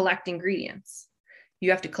just collect ingredients.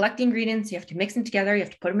 You have to collect the ingredients. You have to mix them together. You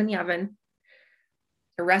have to put them in the oven.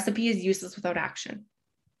 A recipe is useless without action.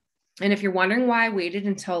 And if you're wondering why I waited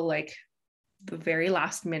until like the very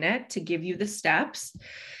last minute to give you the steps,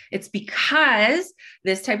 it's because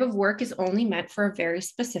this type of work is only meant for a very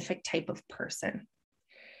specific type of person.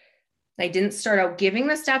 I didn't start out giving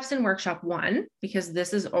the steps in workshop 1 because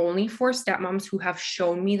this is only for stepmoms who have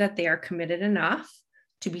shown me that they are committed enough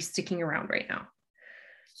to be sticking around right now.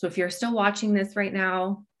 So if you're still watching this right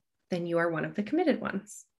now, then you are one of the committed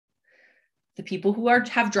ones. The people who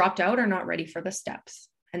have dropped out are not ready for the steps,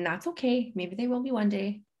 and that's okay. Maybe they will be one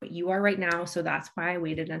day, but you are right now. So that's why I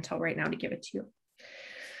waited until right now to give it to you.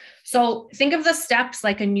 So think of the steps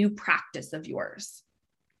like a new practice of yours.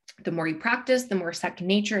 The more you practice, the more second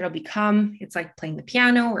nature it'll become. It's like playing the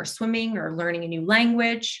piano or swimming or learning a new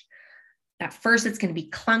language. At first, it's going to be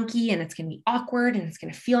clunky and it's going to be awkward and it's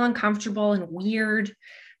going to feel uncomfortable and weird.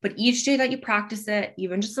 But each day that you practice it,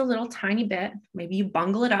 even just a little tiny bit, maybe you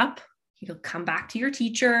bungle it up, you'll come back to your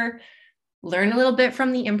teacher, learn a little bit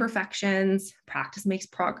from the imperfections. Practice makes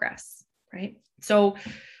progress, right? So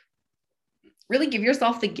really give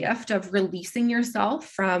yourself the gift of releasing yourself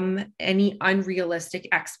from any unrealistic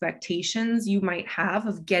expectations you might have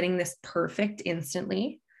of getting this perfect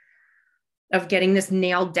instantly, of getting this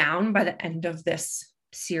nailed down by the end of this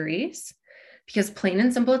series, because plain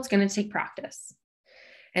and simple, it's going to take practice.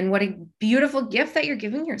 And what a beautiful gift that you're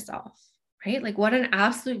giving yourself, right? Like what an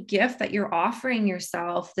absolute gift that you're offering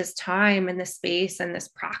yourself this time and this space and this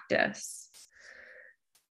practice.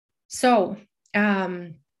 So,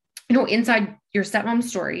 inside your stepmom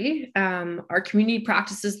story, our community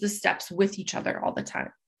practices the steps with each other all the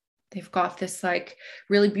time. They've got this like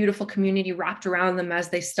really beautiful community wrapped around them as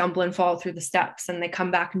they stumble and fall through the steps, and they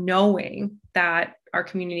come back knowing that our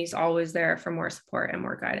community is always there for more support and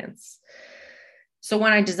more guidance. So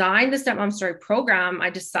when I designed the Stepmom Story program,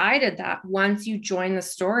 I decided that once you join the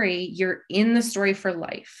story, you're in the story for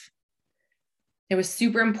life. It was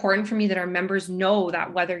super important for me that our members know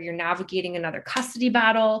that whether you're navigating another custody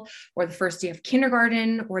battle or the first day of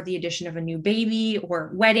kindergarten or the addition of a new baby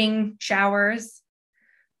or wedding showers,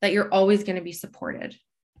 that you're always going to be supported,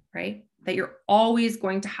 right? That you're always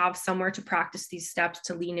going to have somewhere to practice these steps,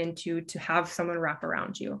 to lean into, to have someone wrap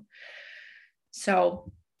around you.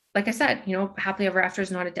 So, like I said, happily ever after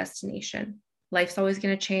is not a destination. Life's always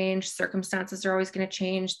going to change. Circumstances are always going to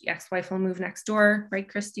change. The ex-wife will move next door, right,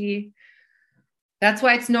 Christy? That's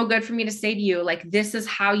why it's no good for me to say to you, like, this is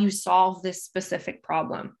how you solve this specific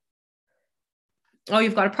problem. Oh,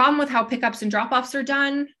 you've got a problem with how pickups and drop-offs are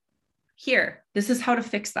done? Here, this is how to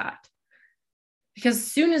fix that. Because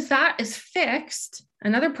as soon as that is fixed,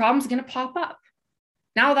 another problem is going to pop up.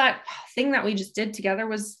 Now that thing that we just did together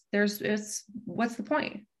what's the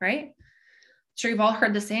point, right? I'm sure you've all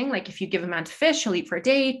heard the saying, like, if you give a man to fish, he'll eat for a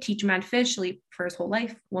day. Teach a man to fish, he'll eat for his whole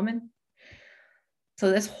life, woman. So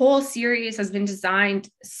this whole series has been designed,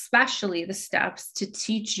 especially the steps, to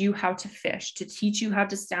teach you how to fish, to teach you how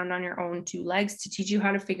to stand on your own two legs, to teach you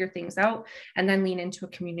how to figure things out, and then lean into a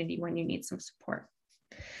community when you need some support.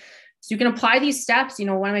 So you can apply these steps. One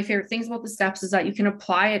of my favorite things about the steps is that you can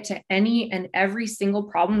apply it to any and every single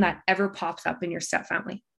problem that ever pops up in your step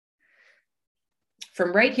family.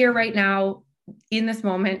 From right here, right now, in this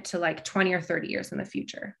moment to like 20 or 30 years in the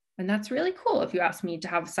future. And that's really cool, if you ask me, to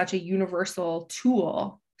have such a universal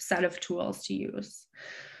set of tools to use.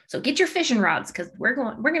 So get your fishing rods, because we're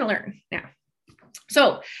going to learn now.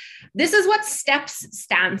 So this is what STEPS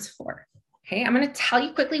stands for. Okay, I'm going to tell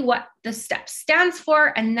you quickly what the STEPS stands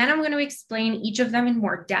for, and then I'm going to explain each of them in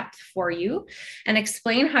more depth for you and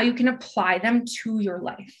explain how you can apply them to your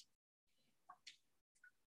life.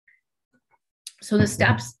 So the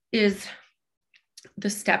STEPS is the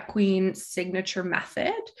Step Queen signature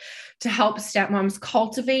method to help stepmoms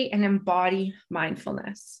cultivate and embody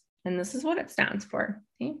mindfulness. And this is what it stands for.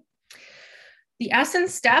 Okay? The S in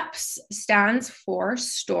STEPS stands for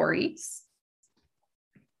stories.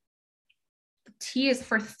 The T is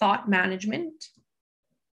for thought management.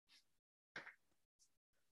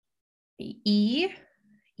 The E,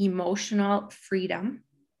 emotional freedom.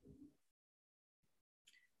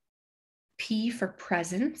 P for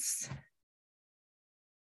presence.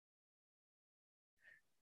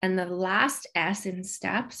 And the last S in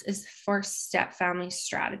STEPS is for step family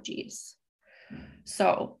strategies.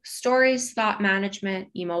 So stories, thought management,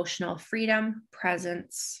 emotional freedom,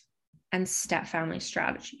 presence, and step family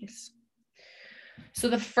strategies. So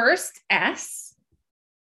the first S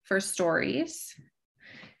for stories,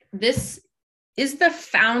 this is the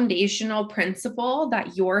foundational principle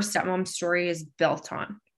that your stepmom story is built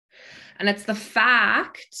on. And it's the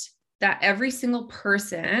fact that every single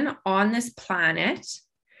person on this planet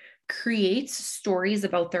creates stories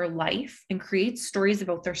about their life and creates stories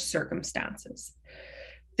about their circumstances.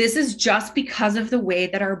 This is just because of the way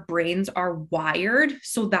that our brains are wired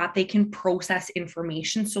so that they can process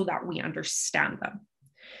information so that we understand them.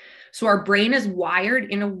 So our brain is wired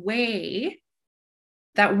in a way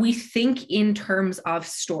that we think in terms of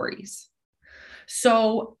stories.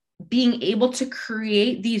 So being able to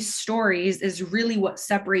create these stories is really what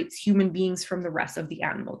separates human beings from the rest of the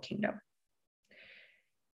animal kingdom.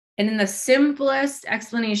 And in the simplest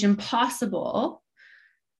explanation possible,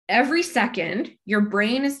 every second, your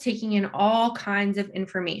brain is taking in all kinds of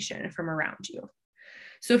information from around you.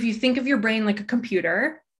 So if you think of your brain like a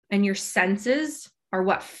computer, and your senses are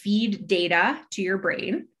what feed data to your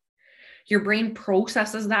brain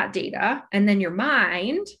processes that data, and then your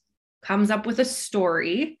mind comes up with a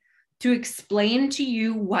story to explain to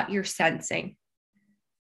you what you're sensing.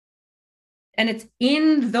 And it's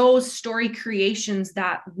in those story creations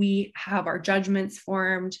that we have our judgments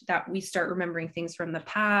formed, that we start remembering things from the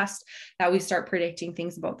past, that we start predicting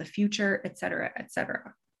things about the future, et cetera, et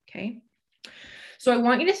cetera. Okay. So I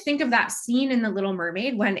want you to think of that scene in The Little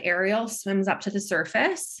Mermaid when Ariel swims up to the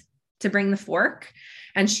surface to bring the fork.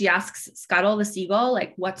 And she asks Scuttle the seagull,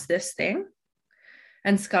 like, what's this thing?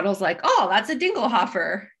 And Scuttle's like, oh, that's a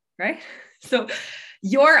dinglehopper, right? So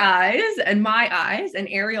your eyes and my eyes and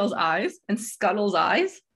Ariel's eyes and Scuttle's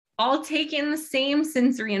eyes all take in the same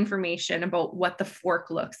sensory information about what the fork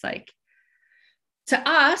looks like. To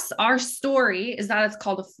us, our story is that it's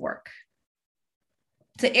called a fork.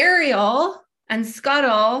 To Ariel and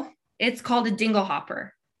Scuttle, it's called a dinglehopper.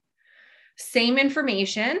 Same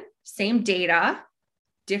information, same data,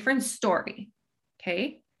 different story.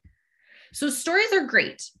 Okay. So stories are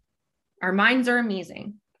great. Our minds are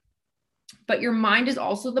amazing. But your mind is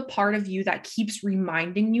also the part of you that keeps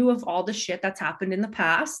reminding you of all the shit that's happened in the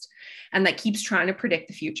past and that keeps trying to predict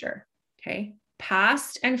the future. Okay.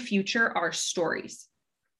 Past and future are stories.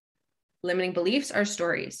 Limiting beliefs are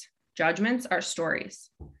stories. Judgments are stories.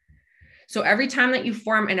 So every time that you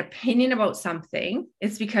form an opinion about something,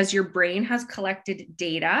 it's because your brain has collected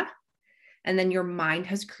data and then your mind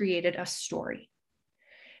has created a story.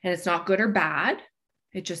 And it's not good or bad.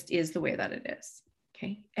 It just is the way that it is.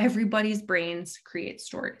 Okay. Everybody's brains create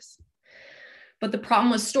stories. But the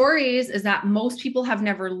problem with stories is that most people have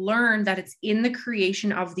never learned that it's in the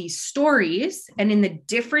creation of these stories and in the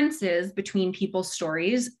differences between people's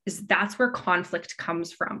stories is that's where conflict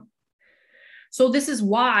comes from. So this is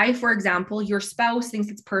why, for example, your spouse thinks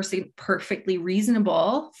it's perfectly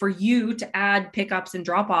reasonable for you to add pickups and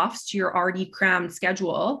drop-offs to your already crammed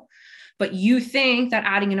schedule, but you think that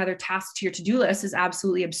adding another task to your to-do list is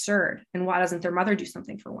absolutely absurd. And why doesn't their mother do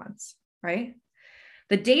something for once, right?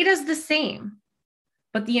 The data is the same,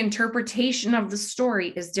 but the interpretation of the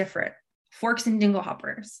story is different. Forks and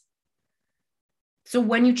dinglehoppers. So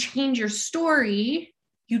when you change your story,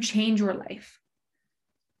 you change your life.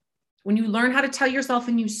 When you learn how to tell yourself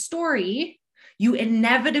a new story, you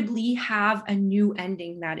inevitably have a new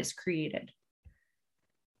ending that is created.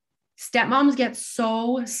 Stepmoms get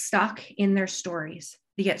so stuck in their stories.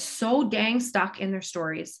 They get so dang stuck in their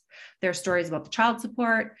stories. Their stories about the child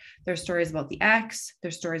support, their stories about the ex, their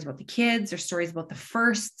stories about the kids, their stories about the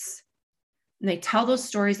firsts. And they tell those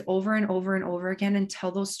stories over and over and over again until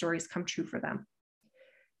those stories come true for them.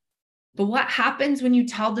 But what happens when you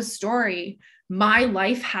tell the story, my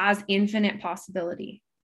life has infinite possibility?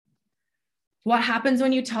 What happens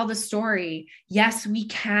when you tell the story, yes, we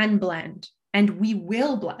can blend and we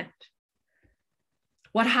will blend?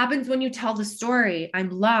 What happens when you tell the story, I'm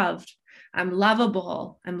loved, I'm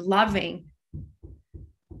lovable, I'm loving?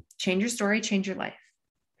 Change your story, change your life.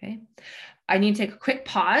 Okay. I need to take a quick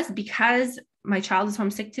pause because my child is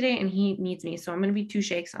homesick today and he needs me. So I'm going to be 2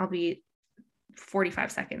 shakes. I'll be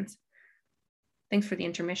 45 seconds. Thanks for the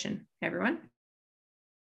intermission, everyone.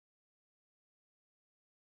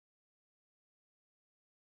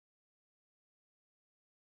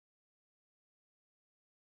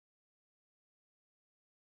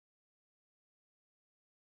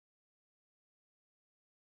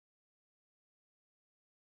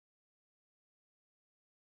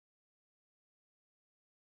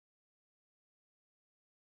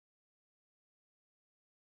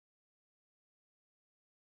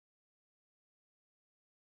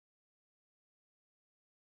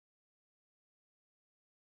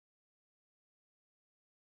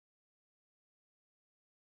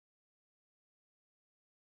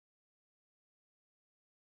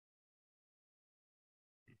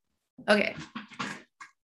 Okay.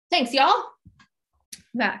 Thanks, y'all.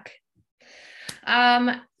 Back.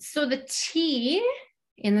 So the T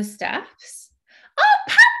in the steps. Oh,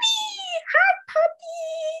 puppy! Hi,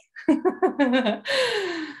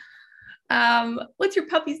 puppy. What's your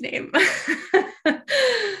puppy's name?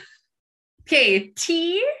 Okay,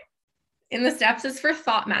 T in the steps is for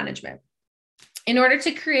thought management. In order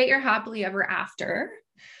to create your happily ever after,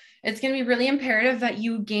 it's going to be really imperative that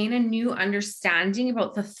you gain a new understanding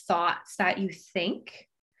about the thoughts that you think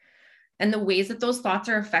and the ways that those thoughts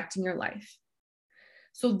are affecting your life.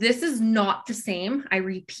 So this is not the same. I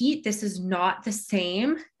repeat, this is not the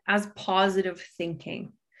same as positive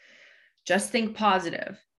thinking. Just think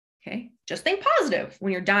positive. Okay. Just think positive.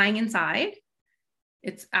 When you're dying inside,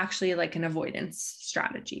 it's actually like an avoidance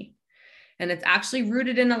strategy. And it's actually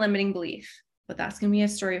rooted in a limiting belief, but that's going to be a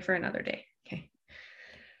story for another day. Okay.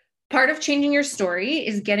 Part of changing your story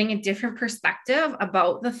is getting a different perspective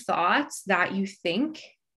about the thoughts that you think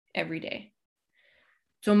every day.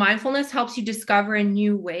 So mindfulness helps you discover a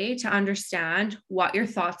new way to understand what your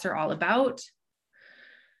thoughts are all about.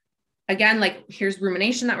 Again, like here's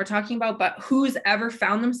rumination that we're talking about, but who's ever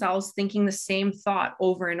found themselves thinking the same thought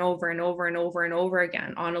over and over and over and over and over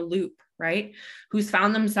again on a loop, right? Who's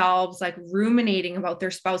found themselves like ruminating about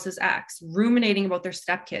their spouse's ex, ruminating about their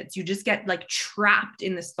stepkids. You just get like trapped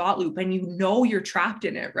in this thought loop and you know you're trapped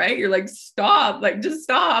in it, right? You're like, stop, like just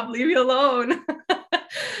stop, leave me alone.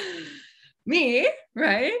 Me,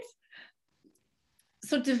 right?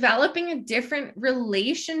 So developing a different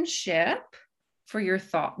relationship for your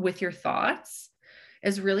thought with your thoughts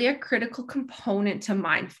is really a critical component to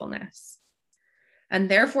mindfulness. And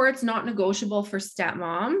therefore, it's not negotiable for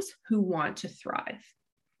stepmoms who want to thrive.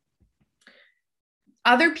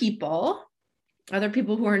 Other people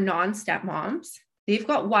who are non-stepmoms, they've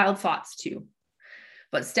got wild thoughts too.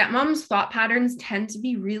 But stepmom's thought patterns tend to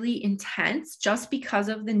be really intense just because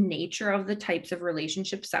of the nature of the types of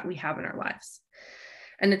relationships that we have in our lives.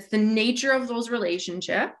 And it's the nature of those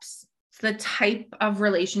relationships, it's the type of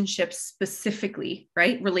relationships specifically,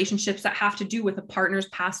 right? Relationships that have to do with a partner's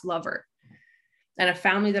past lover and a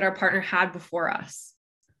family that our partner had before us,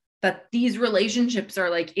 that these relationships are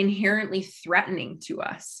like inherently threatening to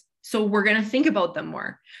us. So we're going to think about them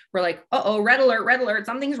more. We're like, uh-oh, red alert,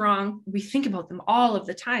 something's wrong. We think about them all of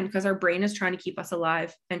the time because our brain is trying to keep us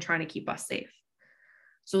alive and trying to keep us safe.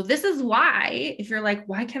 So this is why, if you're like,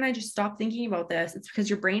 why can't I just stop thinking about this? It's because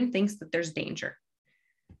your brain thinks that there's danger.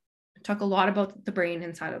 I talk a lot about the brain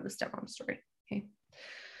inside of the stepmom story. Okay.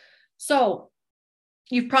 So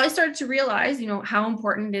you've probably started to realize, how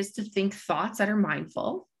important it is to think thoughts that are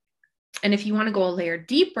mindful. And if you want to go a layer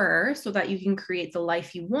deeper so that you can create the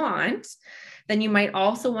life you want, then you might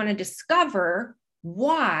also want to discover,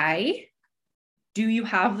 why do you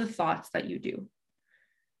have the thoughts that you do?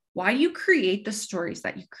 Why do you create the stories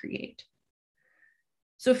that you create?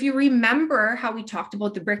 So if you remember how we talked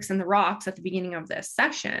about the bricks and the rocks at the beginning of this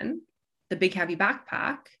session, the big heavy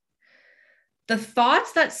backpack, the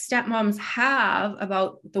thoughts that stepmoms have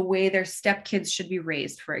about the way their stepkids should be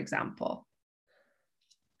raised, for example,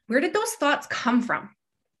 where did those thoughts come from?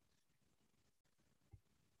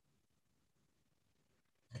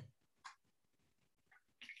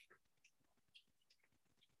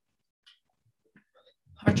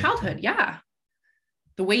 Our childhood, yeah.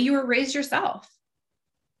 The way you were raised yourself.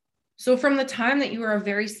 So from the time that you were a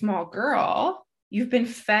very small girl, you've been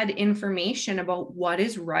fed information about what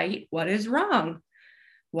is right, what is wrong,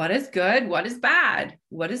 what is good, what is bad,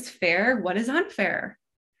 what is fair, what is unfair.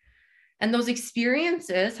 And those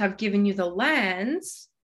experiences have given you the lens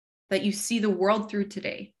that you see the world through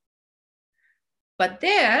today. But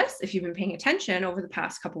this, if you've been paying attention over the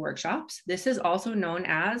past couple workshops, this is also known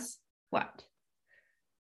as what?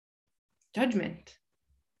 Judgment.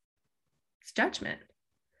 It's judgment.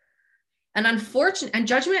 And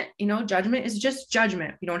judgment, judgment is just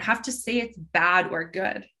judgment. You don't have to say it's bad or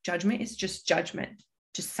good. Judgment is just judgment.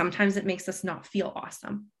 Just sometimes it makes us not feel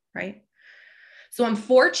awesome, right? So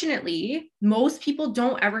unfortunately, most people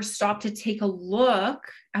don't ever stop to take a look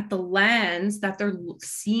at the lens that they're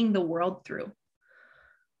seeing the world through.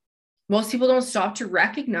 Most people don't stop to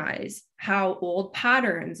recognize how old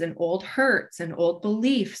patterns and old hurts and old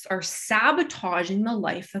beliefs are sabotaging the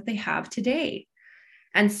life that they have today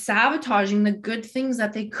and sabotaging the good things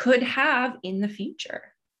that they could have in the future.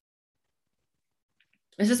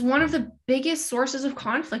 This is one of the biggest sources of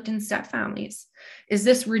conflict in stepfamilies, is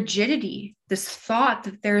this rigidity, this thought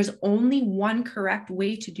that there is only one correct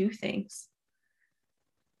way to do things.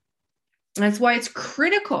 And that's why it's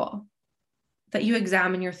critical that you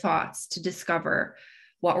examine your thoughts to discover,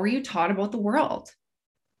 what were you taught about the world?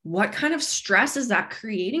 What kind of stress is that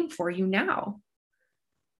creating for you now?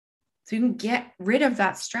 So you can get rid of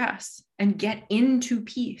that stress and get into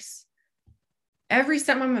peace. Every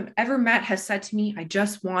stepmom I've ever met has said to me, I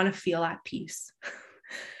just want to feel at peace.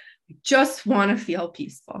 I just want to feel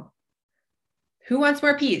peaceful. Who wants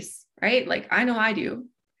more peace, right? Like, I know I do.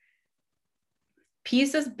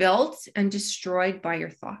 Peace is built and destroyed by your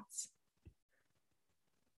thoughts.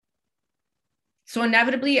 So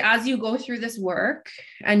inevitably, as you go through this work,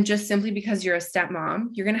 and just simply because you're a stepmom,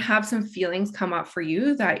 you're going to have some feelings come up for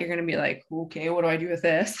you that you're going to be like, okay, what do I do with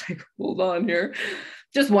this? Like, hold on here.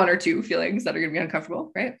 Just one or two feelings that are going to be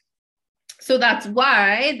uncomfortable, right? So that's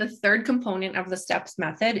why the third component of the STEPS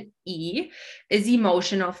method, E, is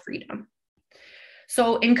emotional freedom.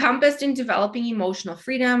 So encompassed in developing emotional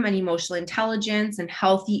freedom and emotional intelligence and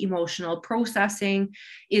healthy emotional processing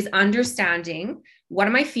is understanding, what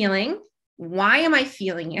am I feeling? Why am I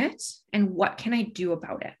feeling it? And what can I do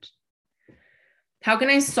about it? How can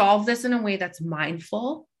I solve this in a way that's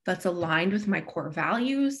mindful, that's aligned with my core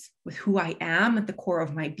values, with who I am at the core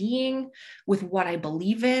of my being, with what I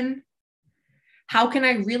believe in? How can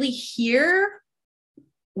I really hear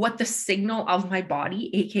what the signal of my body,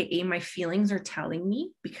 AKA my feelings, are telling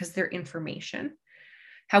me, because they're information?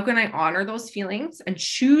 How can I honor those feelings and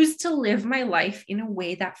choose to live my life in a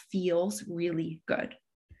way that feels really good?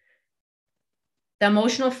 The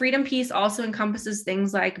emotional freedom piece also encompasses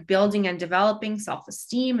things like building and developing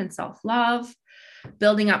self-esteem and self-love,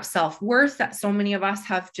 building up self-worth that so many of us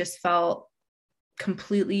have just felt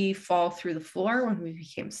completely fall through the floor when we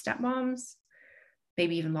became stepmoms,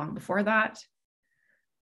 maybe even long before that.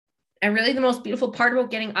 And really the most beautiful part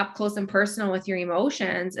about getting up close and personal with your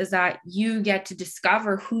emotions is that you get to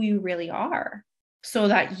discover who you really are, so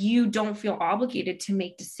that you don't feel obligated to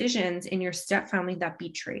make decisions in your stepfamily that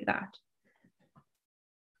betray that.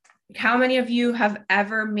 How many of you have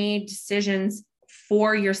ever made decisions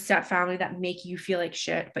for your step family that make you feel like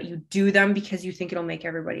shit, but you do them because you think it'll make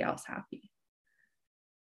everybody else happy?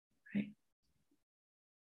 Right.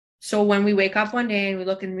 So when we wake up one day and we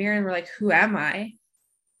look in the mirror and we're like, who am I?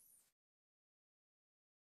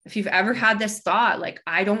 If you've ever had this thought, like,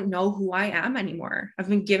 I don't know who I am anymore. I've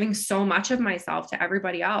been giving so much of myself to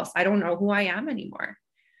everybody else. I don't know who I am anymore.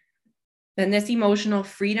 Then this emotional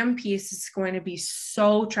freedom piece is going to be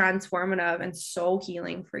so transformative and so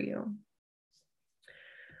healing for you.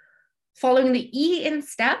 Following the E in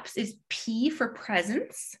steps is P for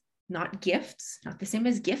presence, not gifts, not the same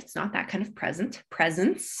as gifts, not that kind of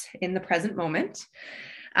presence in the present moment,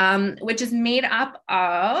 which is made up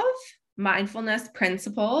of mindfulness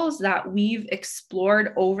principles that we've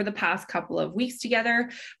explored over the past couple of weeks together,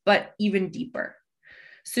 but even deeper.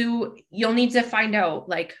 So you'll need to find out,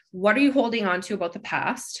 like, what are you holding on to about the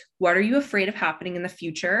past? What are you afraid of happening in the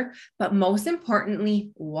future? But most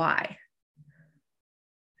importantly, why?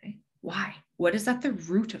 Okay. Why? What is at the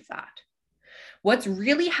root of that? What's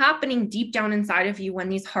really happening deep down inside of you when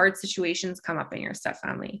these hard situations come up in your step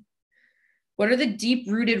family? What are the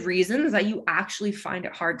deep-rooted reasons that you actually find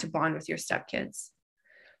it hard to bond with your stepkids?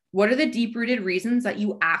 What are the deep-rooted reasons that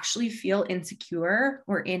you actually feel insecure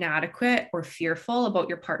or inadequate or fearful about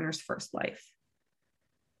your partner's first life?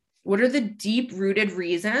 What are the deep-rooted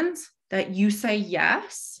reasons that you say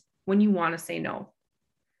yes when you want to say no?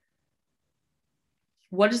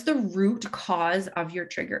 What is the root cause of your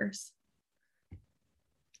triggers?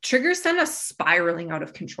 Triggers send us spiraling out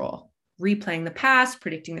of control, replaying the past,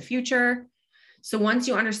 predicting the future. So once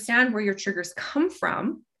you understand where your triggers come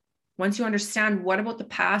from, once you understand what about the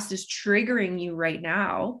past is triggering you right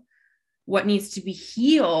now, what needs to be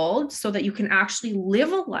healed so that you can actually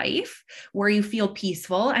live a life where you feel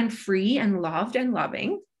peaceful and free and loved and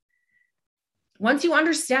loving. Once you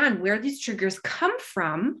understand where these triggers come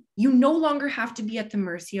from, you no longer have to be at the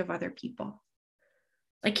mercy of other people.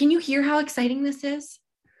 Like, can you hear how exciting this is?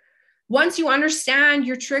 Once you understand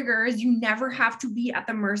your triggers, you never have to be at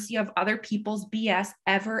the mercy of other people's BS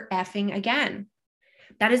ever effing again.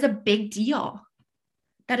 That is a big deal.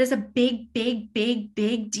 That is a big, big, big,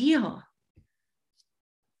 big deal.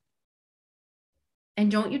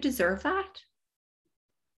 And don't you deserve that?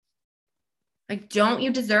 Like, don't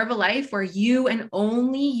you deserve a life where you and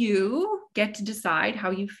only you get to decide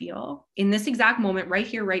how you feel? In this exact moment, right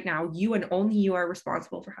here, right now, you and only you are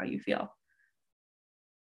responsible for how you feel.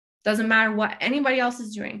 Doesn't matter what anybody else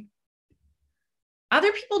is doing.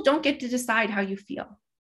 Other people don't get to decide how you feel.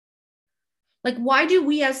 Like, why do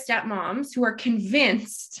we as stepmoms who are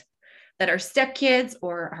convinced that our stepkids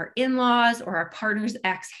or our in-laws or our partner's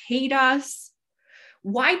ex hate us,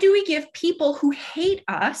 why do we give people who hate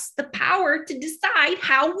us the power to decide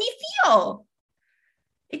how we feel?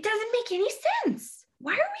 It doesn't make any sense.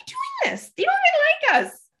 Why are we doing this? They don't even like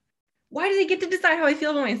us. Why do they get to decide how I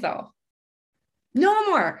feel about myself? No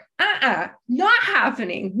more. Not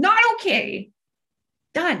happening. Not okay.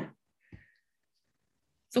 Done.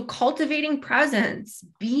 So cultivating presence,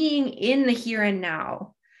 being in the here and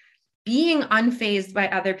now, being unfazed by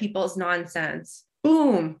other people's nonsense.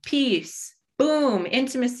 Boom, peace. Boom,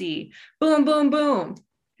 intimacy. Boom, boom, boom.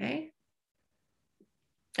 Okay.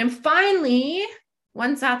 And finally,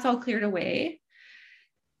 once that's all cleared away,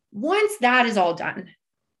 once that is all done,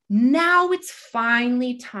 now it's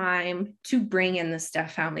finally time to bring in the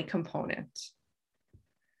step family component.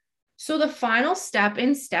 So the final step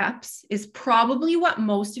in steps is probably what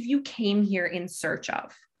most of you came here in search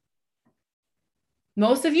of.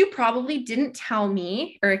 Most of you probably didn't tell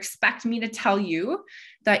me or expect me to tell you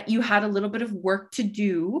that you had a little bit of work to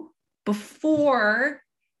do before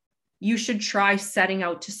you should try setting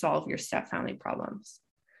out to solve your step family problems.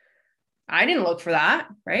 I didn't look for that,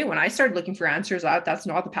 right? When I started looking for answers, that's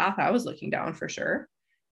not the path I was looking down for sure.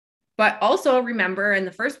 But also remember in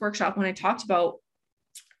the first workshop when I talked about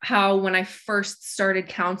how when I first started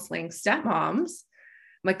counseling stepmoms,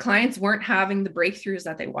 my clients weren't having the breakthroughs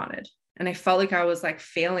that they wanted. And I felt like I was like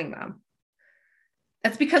failing them.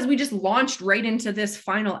 That's because we just launched right into this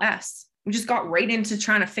final S. We just got right into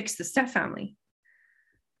trying to fix the step family.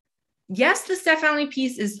 Yes, the step family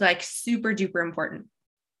piece is like super duper important,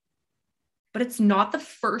 but it's not the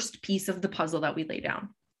first piece of the puzzle that we lay down.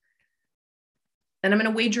 And I'm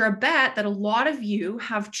going to wager a bet that a lot of you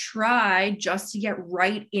have tried just to get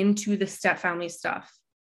right into the step family stuff,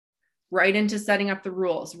 right into setting up the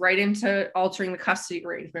rules, right into altering the custody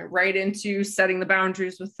arrangement, right into setting the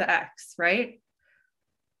boundaries with the ex, right?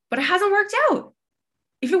 But it hasn't worked out.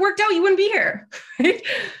 If it worked out, you wouldn't be here. Right?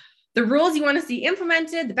 The rules you want to see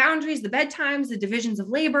implemented, the boundaries, the bedtimes, the divisions of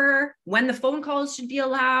labor, when the phone calls should be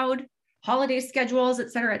allowed, holiday schedules,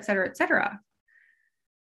 et cetera, et cetera, et cetera.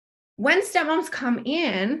 When stepmoms come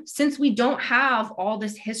in, since we don't have all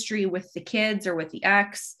this history with the kids or with the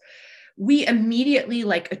ex, we immediately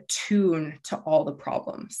like attune to all the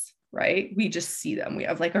problems, right? We just see them. We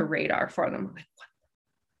have like a radar for them. We're like,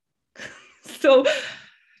 what? So,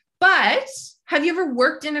 but have you ever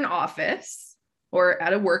worked in an office or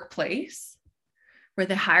at a workplace where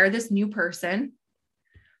they hire this new person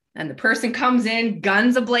and the person comes in,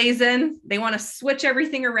 guns a-blazing, they want to switch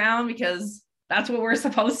everything around because that's what we're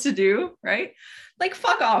supposed to do, right? Like,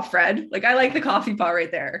 fuck off, Fred. Like, I like the coffee pot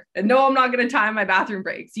right there. And no, I'm not going to time my bathroom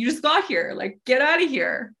breaks. You just got here. Like, get out of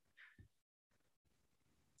here.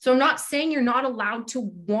 So I'm not saying you're not allowed to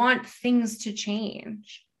want things to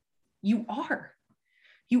change. You are.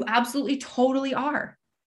 You absolutely totally are.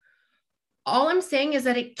 All I'm saying is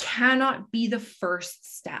that it cannot be the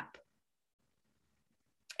first step.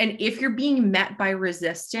 And if you're being met by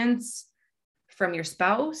resistance from your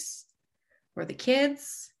spouse or the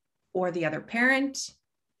kids or the other parent,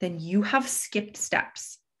 then you have skipped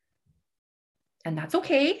steps. And that's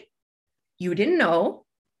okay. You didn't know.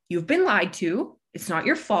 You've been lied to. It's not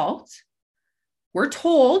your fault. We're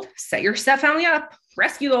told, set your step family up,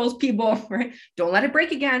 rescue those people, right? Don't let it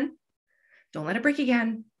break again. Don't let it break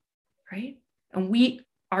again. Right? And we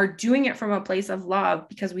are doing it from a place of love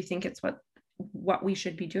because we think it's what we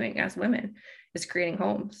should be doing as women, is creating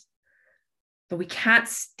homes. But we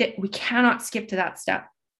cannot skip to that step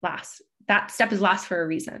last. That step is last for a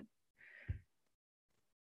reason.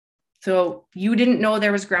 So you didn't know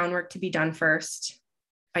there was groundwork to be done first.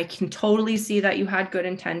 I can totally see that you had good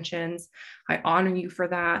intentions. I honor you for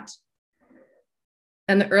that.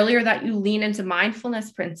 And the earlier that you lean into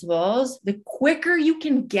mindfulness principles, the quicker you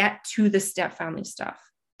can get to the step family stuff,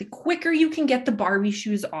 the quicker you can get the Barbie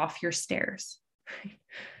shoes off your stairs.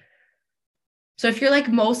 So if you're like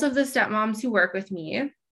most of the stepmoms who work with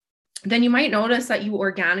me, then you might notice that you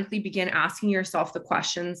organically begin asking yourself the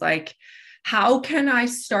questions like, how can I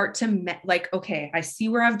start to, okay, I see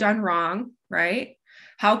where I've done wrong, right?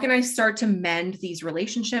 How can I start to mend these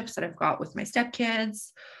relationships that I've got with my stepkids?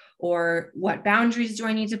 Or what boundaries do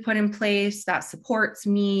I need to put in place that supports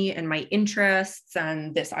me and my interests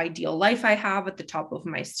and this ideal life I have at the top of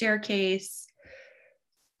my staircase?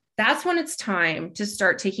 That's when it's time to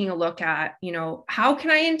start taking a look at, how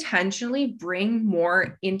can I intentionally bring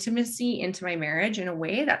more intimacy into my marriage in a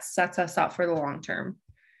way that sets us up for the long term?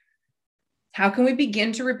 How can we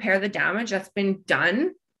begin to repair the damage that's been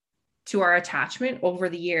done to our attachment over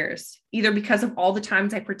the years, either because of all the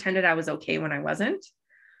times I pretended I was okay when I wasn't,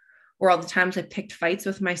 or all the times I picked fights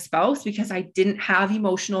with my spouse because I didn't have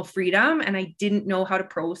emotional freedom and I didn't know how to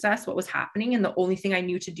process what was happening. And the only thing I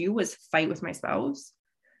knew to do was fight with my spouse.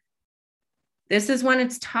 This is when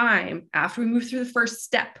it's time, after we move through the first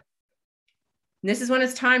step, this is when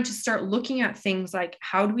it's time to start looking at things like,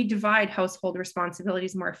 how do we divide household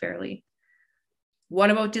responsibilities more fairly? What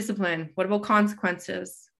about discipline? What about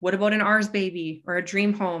consequences? What about an ours baby or a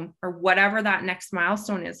dream home or whatever that next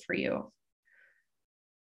milestone is for you?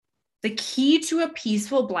 The key to a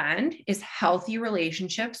peaceful blend is healthy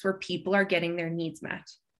relationships where people are getting their needs met.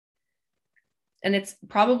 And it's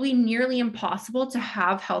probably nearly impossible to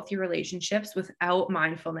have healthy relationships without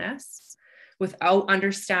mindfulness, without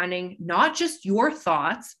understanding not just your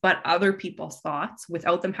thoughts, but other people's thoughts,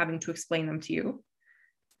 without them having to explain them to you,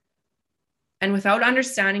 and without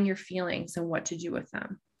understanding your feelings and what to do with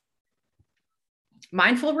them.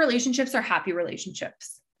 Mindful relationships are happy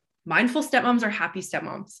relationships. Mindful stepmoms are happy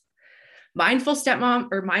stepmoms. Mindful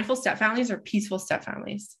stepfamilies are peaceful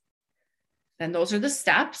stepfamilies. And those are the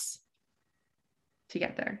steps to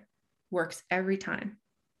get there. Works every time.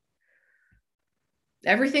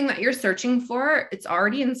 Everything that you're searching for, it's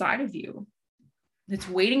already inside of you. It's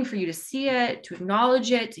waiting for you to see it, to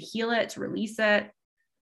acknowledge it, to heal it, to release it.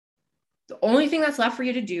 The only thing that's left for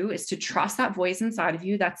you to do is to trust that voice inside of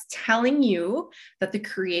you that's telling you that the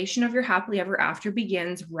creation of your happily ever after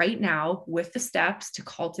begins right now with the steps to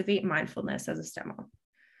cultivate mindfulness as a stepmom.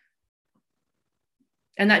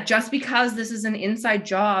 And that just because this is an inside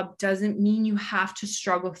job doesn't mean you have to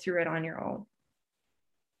struggle through it on your own.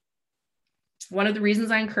 One of the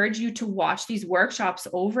reasons I encourage you to watch these workshops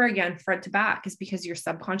over again, front to back, is because your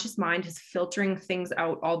subconscious mind is filtering things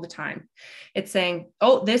out all the time. It's saying,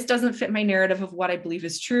 oh, this doesn't fit my narrative of what I believe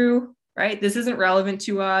is true, right? This isn't relevant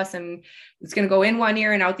to us. And it's going to go in one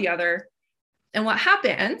ear and out the other. And what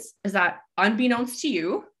happens is that unbeknownst to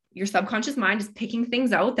you, your subconscious mind is picking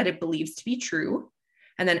things out that it believes to be true.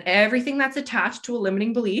 And then everything that's attached to a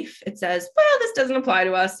limiting belief, it says, well, this doesn't apply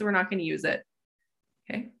to us, so we're not going to use it.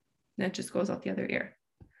 Okay. And it just goes out the other ear.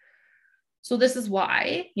 So this is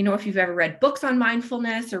why, if you've ever read books on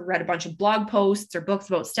mindfulness or read a bunch of blog posts or books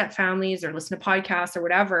about step families or listen to podcasts or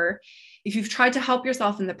whatever, if you've tried to help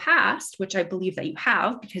yourself in the past, which I believe that you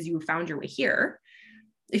have because you found your way here,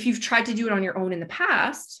 if you've tried to do it on your own in the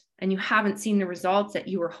past and you haven't seen the results that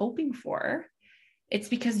you were hoping for, it's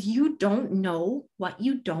because you don't know what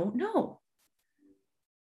you don't know.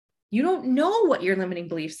 You don't know what your limiting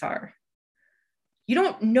beliefs are. You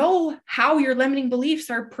don't know how your limiting beliefs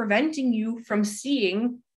are preventing you from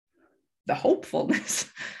seeing the hopefulness.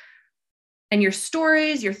 And your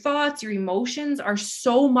stories, your thoughts, your emotions are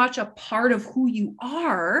so much a part of who you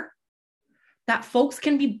are that folks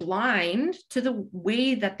can be blind to the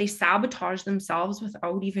way that they sabotage themselves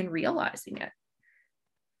without even realizing it.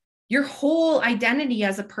 Your whole identity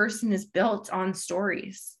as a person is built on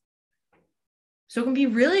stories. So it can be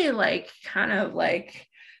really kind of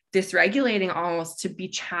dysregulating almost to be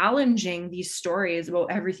challenging these stories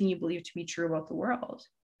about everything you believe to be true about the world.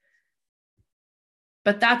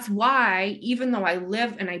 But that's why, even though I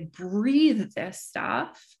live and I breathe this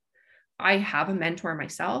stuff, I have a mentor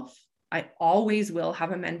myself. I always will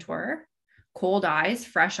have a mentor, cold eyes,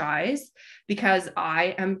 fresh eyes, because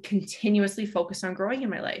I am continuously focused on growing in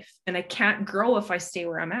my life. And I can't grow if I stay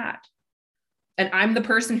where I'm at. And I'm the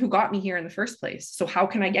person who got me here in the first place. So how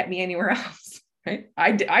can I get me anywhere else? Right?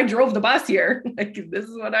 I drove the bus here. This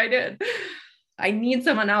is what I did. I need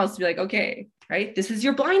someone else to be like, okay, right? This is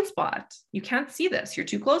your blind spot. You can't see this. You're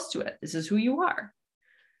too close to it. This is who you are.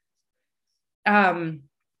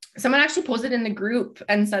 Someone actually posted in the group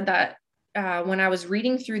and said that when I was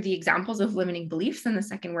reading through the examples of limiting beliefs in the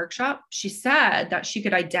second workshop, she said that she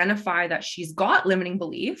could identify that she's got limiting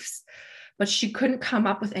beliefs, but she couldn't come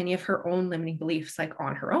up with any of her own limiting beliefs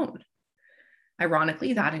on her own.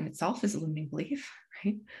 Ironically, that in itself is a limiting belief,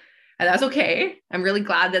 right? And that's okay. I'm really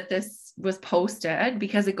glad that this was posted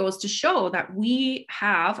because it goes to show that we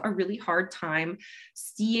have a really hard time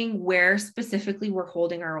seeing where specifically we're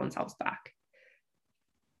holding our own selves back.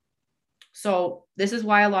 So this is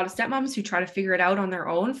why a lot of stepmoms who try to figure it out on their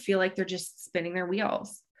own feel like they're just spinning their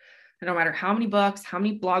wheels. And no matter how many books, how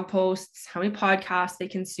many blog posts, how many podcasts they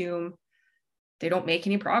consume, they don't make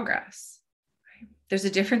any progress. There's a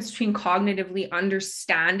difference between cognitively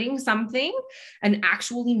understanding something and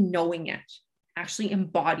actually knowing it, actually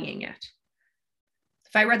embodying it.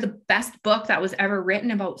 If I read the best book that was ever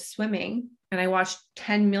written about swimming, and I watched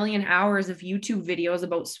 10 million hours of YouTube videos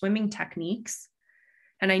about swimming techniques,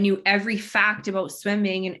 and I knew every fact about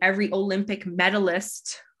swimming and every Olympic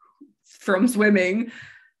medalist from swimming,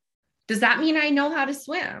 does that mean I know how to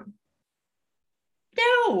swim?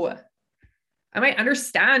 No. I might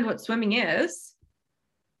understand what swimming is.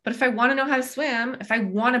 But if I want to know how to swim, if I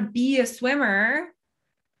want to be a swimmer,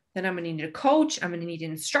 then I'm going to need a coach. I'm going to need an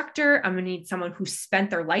instructor. I'm going to need someone who spent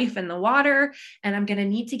their life in the water, and I'm going to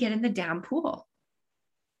need to get in the damn pool.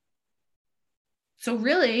 So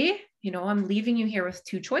really, I'm leaving you here with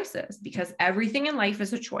two choices because everything in life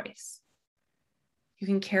is a choice. You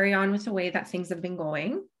can carry on with the way that things have been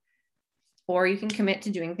going, or you can commit to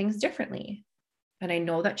doing things differently. And I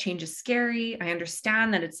know that change is scary. I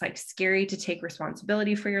understand that it's scary to take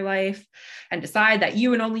responsibility for your life and decide that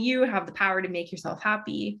you and only you have the power to make yourself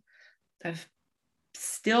happy. I've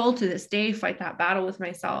still to this day fight that battle with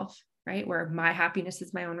myself, right? Where my happiness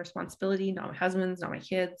is my own responsibility, not my husband's, not my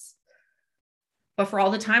kids. But for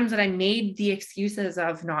all the times that I made the excuses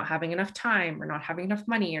of not having enough time or not having enough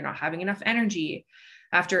money or not having enough energy,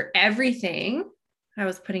 after everything I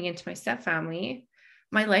was putting into my stepfamily,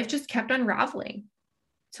 my life just kept unraveling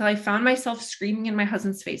till I found myself screaming in my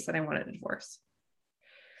husband's face that I wanted a divorce.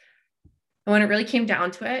 And when it really came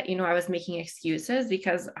down to it, I was making excuses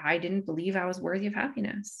because I didn't believe I was worthy of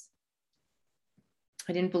happiness.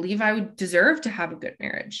 I didn't believe I would deserve to have a good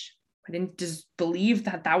marriage. I didn't just believe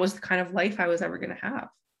that that was the kind of life I was ever going to have.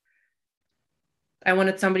 I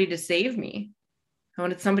wanted somebody to save me. I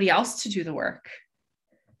wanted somebody else to do the work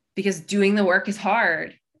because doing the work is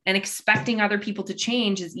hard and expecting other people to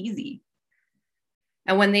change is easy.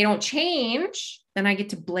 And when they don't change, then I get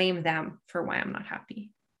to blame them for why I'm not happy.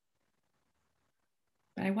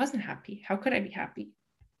 But I wasn't happy. How could I be happy?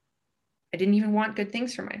 I didn't even want good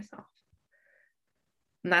things for myself.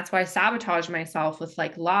 And that's why I sabotage myself with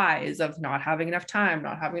lies of not having enough time,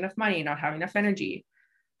 not having enough money, not having enough energy.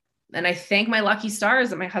 And I thank my lucky stars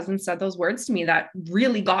that my husband said those words to me that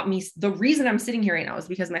really got me. The reason I'm sitting here right now is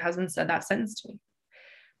because my husband said that sentence to me.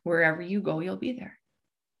 Wherever you go, you'll be there.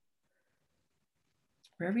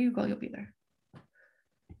 Wherever you go, you'll be there.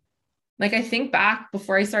 Like, I think back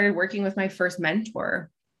before I started working with my first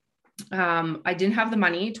mentor, I didn't have the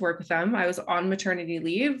money to work with them. I was on maternity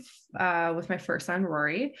leave with my first son,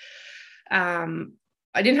 Rory.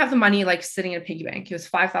 I didn't have the money like sitting in a piggy bank. It was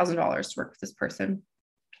 $5,000 to work with this person.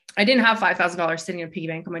 I didn't have $5,000 sitting in a piggy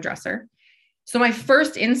bank on my dresser. So my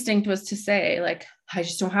first instinct was to say, like, I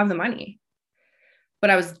just don't have the money.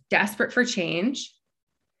 But I was desperate for change.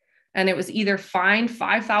 And it was either find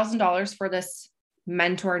 $5,000 for this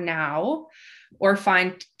mentor now or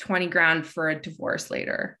find 20 grand for a divorce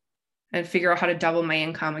later and figure out how to double my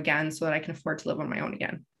income again so that I can afford to live on my own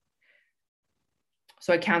again.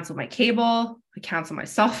 So I canceled my cable, I canceled my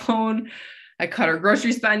cell phone, I cut our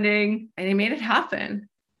grocery spending, and I made it happen.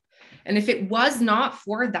 And if it was not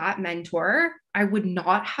for that mentor, I would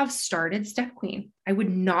not have started Step Queen. I would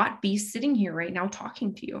not be sitting here right now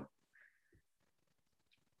talking to you.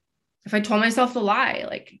 If I told myself the lie,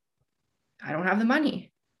 like, I don't have the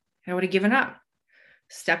money, I would have given up.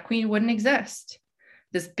 Step Queen wouldn't exist.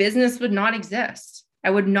 This business would not exist. I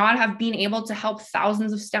would not have been able to help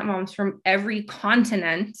thousands of stepmoms from every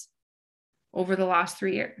continent over the last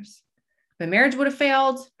 3 years. My marriage would have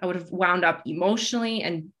failed. I would have wound up emotionally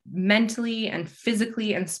and mentally and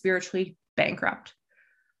physically and spiritually bankrupt.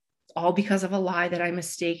 All because of a lie that I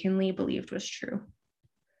mistakenly believed was true.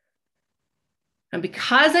 And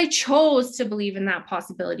because I chose to believe in that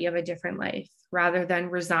possibility of a different life, rather than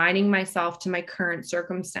resigning myself to my current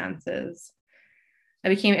circumstances, I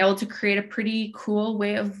became able to create a pretty cool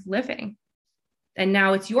way of living. And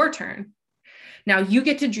now it's your turn. Now you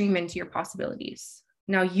get to dream into your possibilities.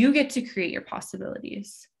 Now you get to create your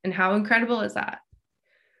possibilities. And how incredible is that?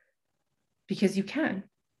 Because you can.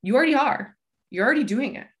 You already are. You're already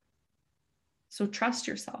doing it. So trust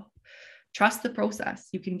yourself. Trust the process.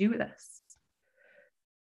 You can do this.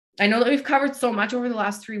 I know that we've covered so much over the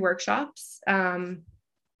last 3 workshops. Again,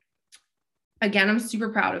 I'm super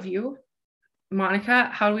proud of you. Monica,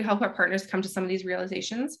 how do we help our partners come to some of these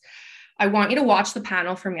realizations? I want you to watch the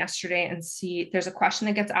panel from yesterday and see, there's a question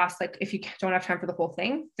that gets asked, like, if you don't have time for the whole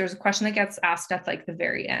thing, there's a question that gets asked at like the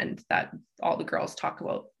very end that all the girls talk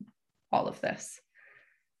about all of this.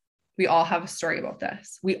 We all have a story about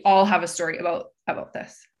this. We all have a story about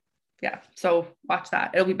this. Yeah. So watch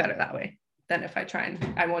that. It'll be better that way than if I try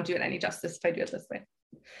and I won't do it any justice if I do it this way.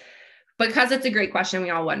 Because it's a great question. We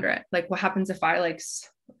all wonder it. Like, what happens if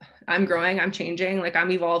I'm growing, I'm changing, like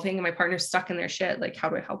I'm evolving and my partner's stuck in their shit. Like, how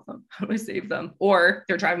do I help them? How do I save them? Or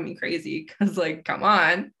they're driving me crazy because, like, come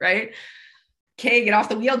on, right? Okay, get off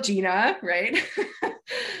the wheel, Gina, right?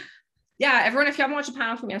 Yeah, everyone, if you haven't watched the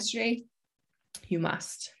panel from yesterday, you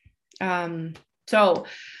must. So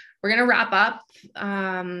we're going to wrap up.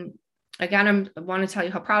 Again, I want to tell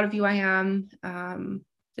you how proud of you I am.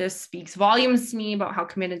 This speaks volumes to me about how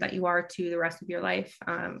committed that you are to the rest of your life.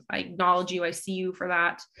 I acknowledge you. I see you for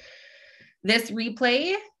that. This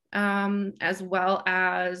replay, as well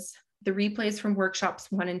as the replays from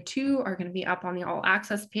workshops 1 and 2, are going to be up on the all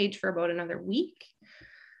access page for about another week,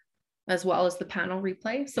 as well as the panel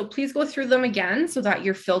replay. So please go through them again so that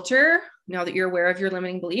your filter, now that you're aware of your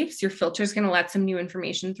limiting beliefs, your filter is going to let some new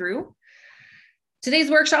information through.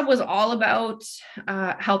 Today's workshop was all about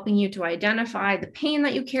helping you to identify the pain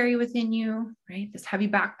that you carry within you, right? This heavy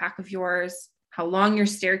backpack of yours, how long your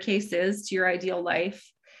staircase is to your ideal life.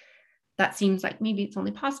 That seems like maybe it's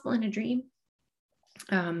only possible in a dream.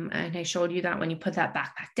 And I showed you that when you put that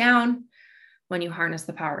backpack down, when you harness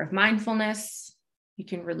the power of mindfulness, you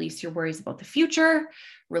can release your worries about the future,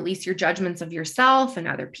 release your judgments of yourself and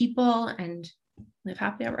other people, and live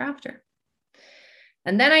happily ever after.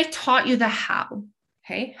 And then I taught you the how.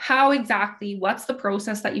 Okay, how exactly, what's the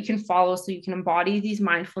process that you can follow so you can embody these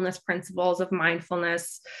mindfulness principles of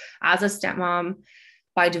mindfulness as a stepmom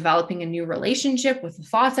by developing a new relationship with the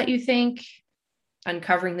thoughts that you think,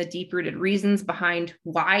 uncovering the deep-rooted reasons behind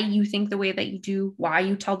why you think the way that you do, why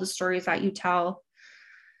you tell the stories that you tell.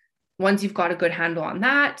 Once you've got a good handle on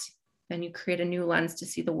that, then you create a new lens to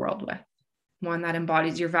see the world with. One that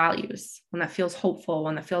embodies your values, one that feels hopeful,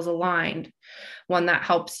 one that feels aligned, one that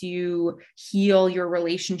helps you heal your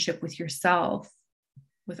relationship with yourself,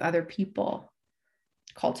 with other people,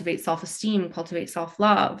 cultivate self-esteem, cultivate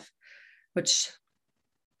self-love, which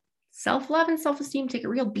self-love and self-esteem take a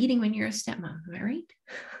real beating when you're a stepmom, am I right?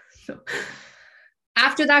 So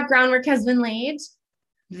after that groundwork has been laid,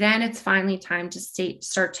 then it's finally time to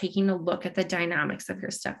start taking a look at the dynamics of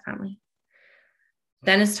your stepfamily.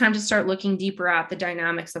 Then it's time to start looking deeper at the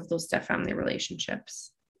dynamics of those stepfamily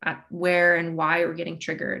relationships, at where and why we're getting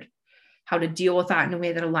triggered, how to deal with that in a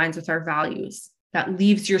way that aligns with our values, that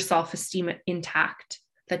leaves your self-esteem intact,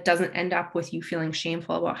 that doesn't end up with you feeling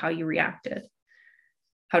shameful about how you reacted.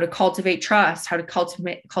 how to cultivate trust, how to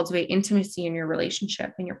cultivate intimacy in your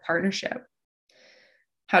relationship and your partnership,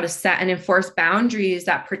 how to set and enforce boundaries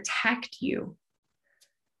that protect you,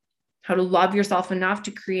 how to love yourself enough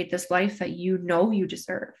to create this life that you know you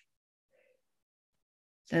deserve.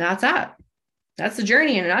 And that's that. That's the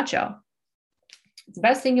journey in a nutshell. It's the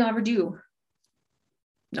best thing you'll ever do.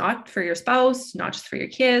 Not for your spouse, not just for your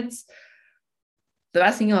kids. The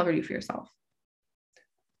best thing you'll ever do for yourself.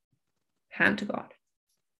 Hand to God.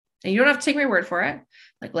 And you don't have to take my word for it.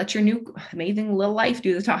 Like, let your new amazing little life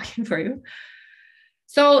do the talking for you.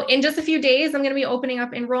 So in just a few days, I'm going to be opening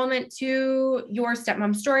up enrollment to your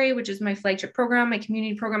Stepmom Story, which is my flagship program, my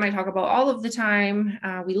community program I talk about all of the time.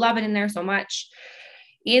 We love it in there so much.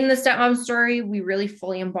 In the Stepmom Story, we really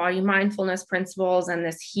fully embody mindfulness principles and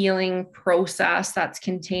this healing process that's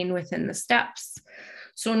contained within the steps.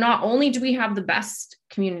 So not only do we have the best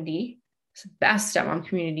community, best stepmom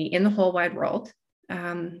community in the whole wide world,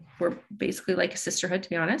 we're basically like a sisterhood, to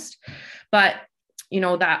be honest, but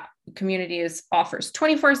that community offers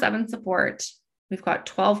 24/7 support. We've got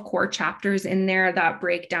 12 core chapters in there that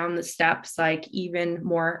break down the steps, like even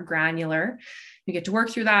more granular. You get to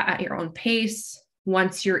work through that at your own pace.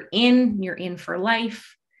 Once you're in for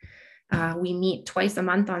life. We meet twice a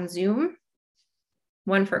month on Zoom,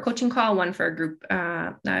 one for a coaching call, one for a group,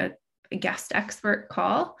 a guest expert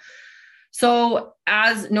call. So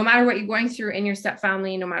no matter what you're going through in your step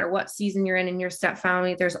family, no matter what season you're in your step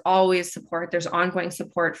family, there's always support. There's ongoing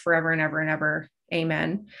support forever and ever and ever.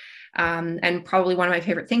 Amen. And probably one of my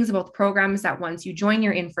favorite things about the program is that once you join,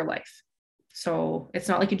 you're in for life. So it's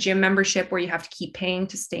not like a gym membership where you have to keep paying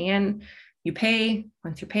to stay in. You pay.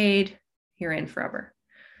 Once you're paid, you're in forever.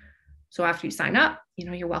 So after you sign up,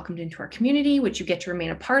 you're welcomed into our community, which you get to remain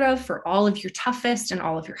a part of for all of your toughest and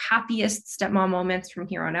all of your happiest stepmom moments from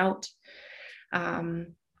here on out.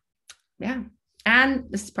 Yeah. And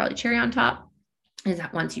this is probably cherry on top, is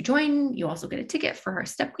that once you join, you also get a ticket for our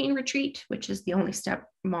Step Queen retreat, which is the only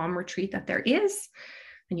stepmom retreat that there is.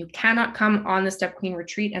 And you cannot come on the Step Queen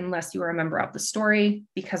retreat unless you are a member of the story,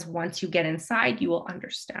 because once you get inside, you will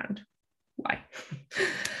understand why.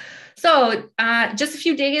 So just a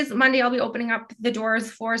few days, Monday, I'll be opening up the doors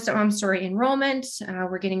for Stepmom Story enrollment.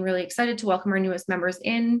 We're getting really excited to welcome our newest members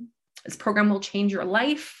in. This program will change your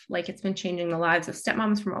life like it's been changing the lives of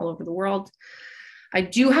stepmoms from all over the world. I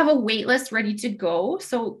do have a wait list ready to go.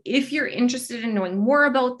 So if you're interested in knowing more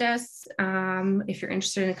about this, if you're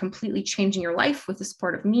interested in completely changing your life with the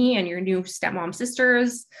support of me and your new stepmom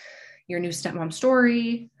sisters, your new Stepmom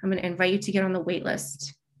Story, I'm going to invite you to get on the wait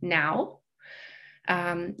list now.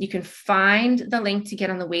 You can find the link to get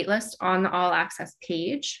on the waitlist on the All Access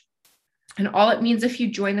page. And all it means if you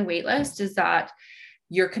join the waitlist is that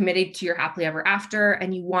you're committed to your happily ever after,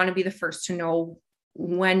 and you want to be the first to know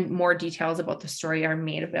when more details about the story are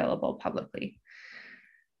made available publicly.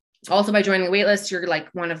 Also, by joining the waitlist, you're like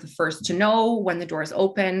one of the first to know when the doors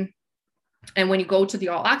open. And when you go to the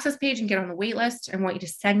All Access page and get on the waitlist, I want you to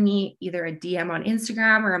send me either a DM on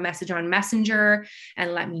Instagram or a message on Messenger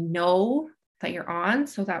and let me know that you're on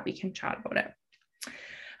so that we can chat about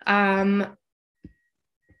it.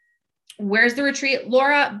 Where's the retreat?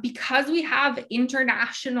 Laura, because we have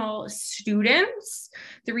international students,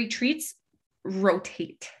 the retreats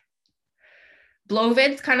rotate.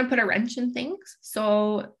 Blovid's kind of put a wrench in things.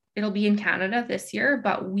 So it'll be in Canada this year,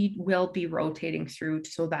 but we will be rotating through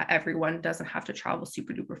so that everyone doesn't have to travel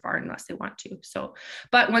super duper far unless they want to. So,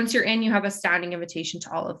 but once you're in, you have a standing invitation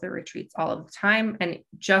to all of the retreats all of the time. And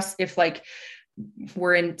just if like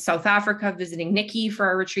we're in South Africa visiting Nikki for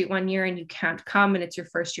our retreat one year and you can't come and it's your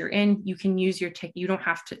first year in, you can use your ticket. You don't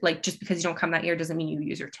have to, like, just because you don't come that year doesn't mean you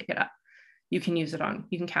use your ticket up. You can use it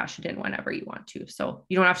you can cash it in whenever you want to. So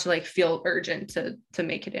you don't have to like feel urgent to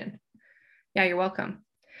make it in. Yeah, you're welcome.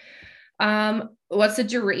 What's the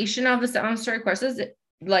duration of the Stepmom Story courses?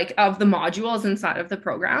 Like of the modules inside of the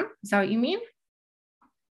program? Is that what you mean?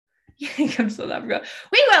 Yeah, I'm South Africa.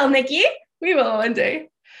 We will, Nikki. We will one day.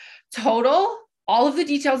 Total, all of the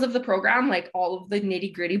details of the program, like all of the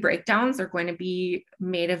nitty gritty breakdowns, are going to be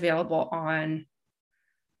made available on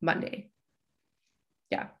Monday.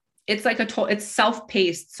 Yeah, it's like it's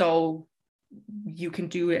self-paced, so you can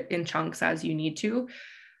do it in chunks as you need to.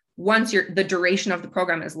 Once the duration of the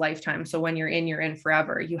program is lifetime. So when you're in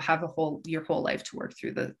forever. You have your whole life to work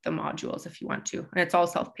through the modules if you want to. And it's all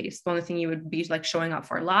self-paced. The only thing you would be like showing up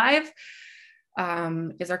for live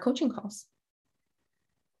is our coaching calls.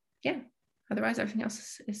 Yeah. Otherwise, everything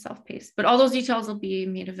else is self-paced. But all those details will be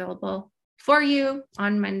made available for you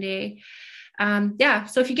on Monday. Yeah.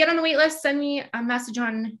 So if you get on the wait list, send me a message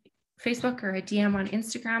on Facebook or a DM on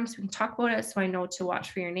Instagram so we can talk about it, so I know to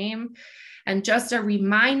watch for your name. And just a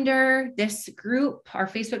reminder, this group, our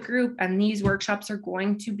Facebook group, and these workshops are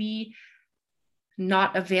going to be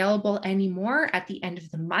not available anymore at the end of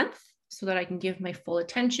the month, so that I can give my full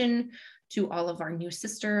attention to all of our new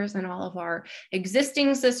sisters and all of our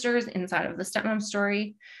existing sisters inside of the Stepmom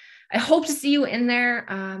story. I hope to see you in there.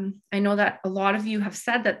 I know that a lot of you have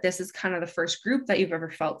said that this is kind of the first group that you've ever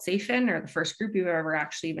felt safe in, or the first group you've ever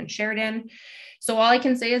actually even shared in. So all I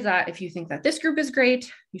can say is that if you think that this group is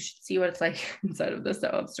great, you should see what it's like inside of the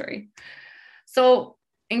Stepmom story. So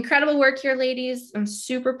incredible work here, ladies. I'm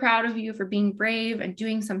super proud of you for being brave and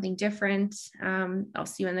doing something different. I'll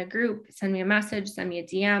see you in the group. Send me a message, send me a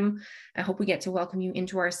DM. I hope we get to welcome you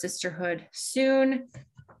into our sisterhood soon.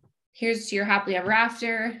 Here's to your happily ever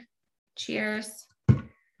after. Cheers.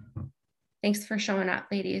 Thanks for showing up,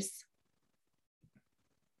 ladies.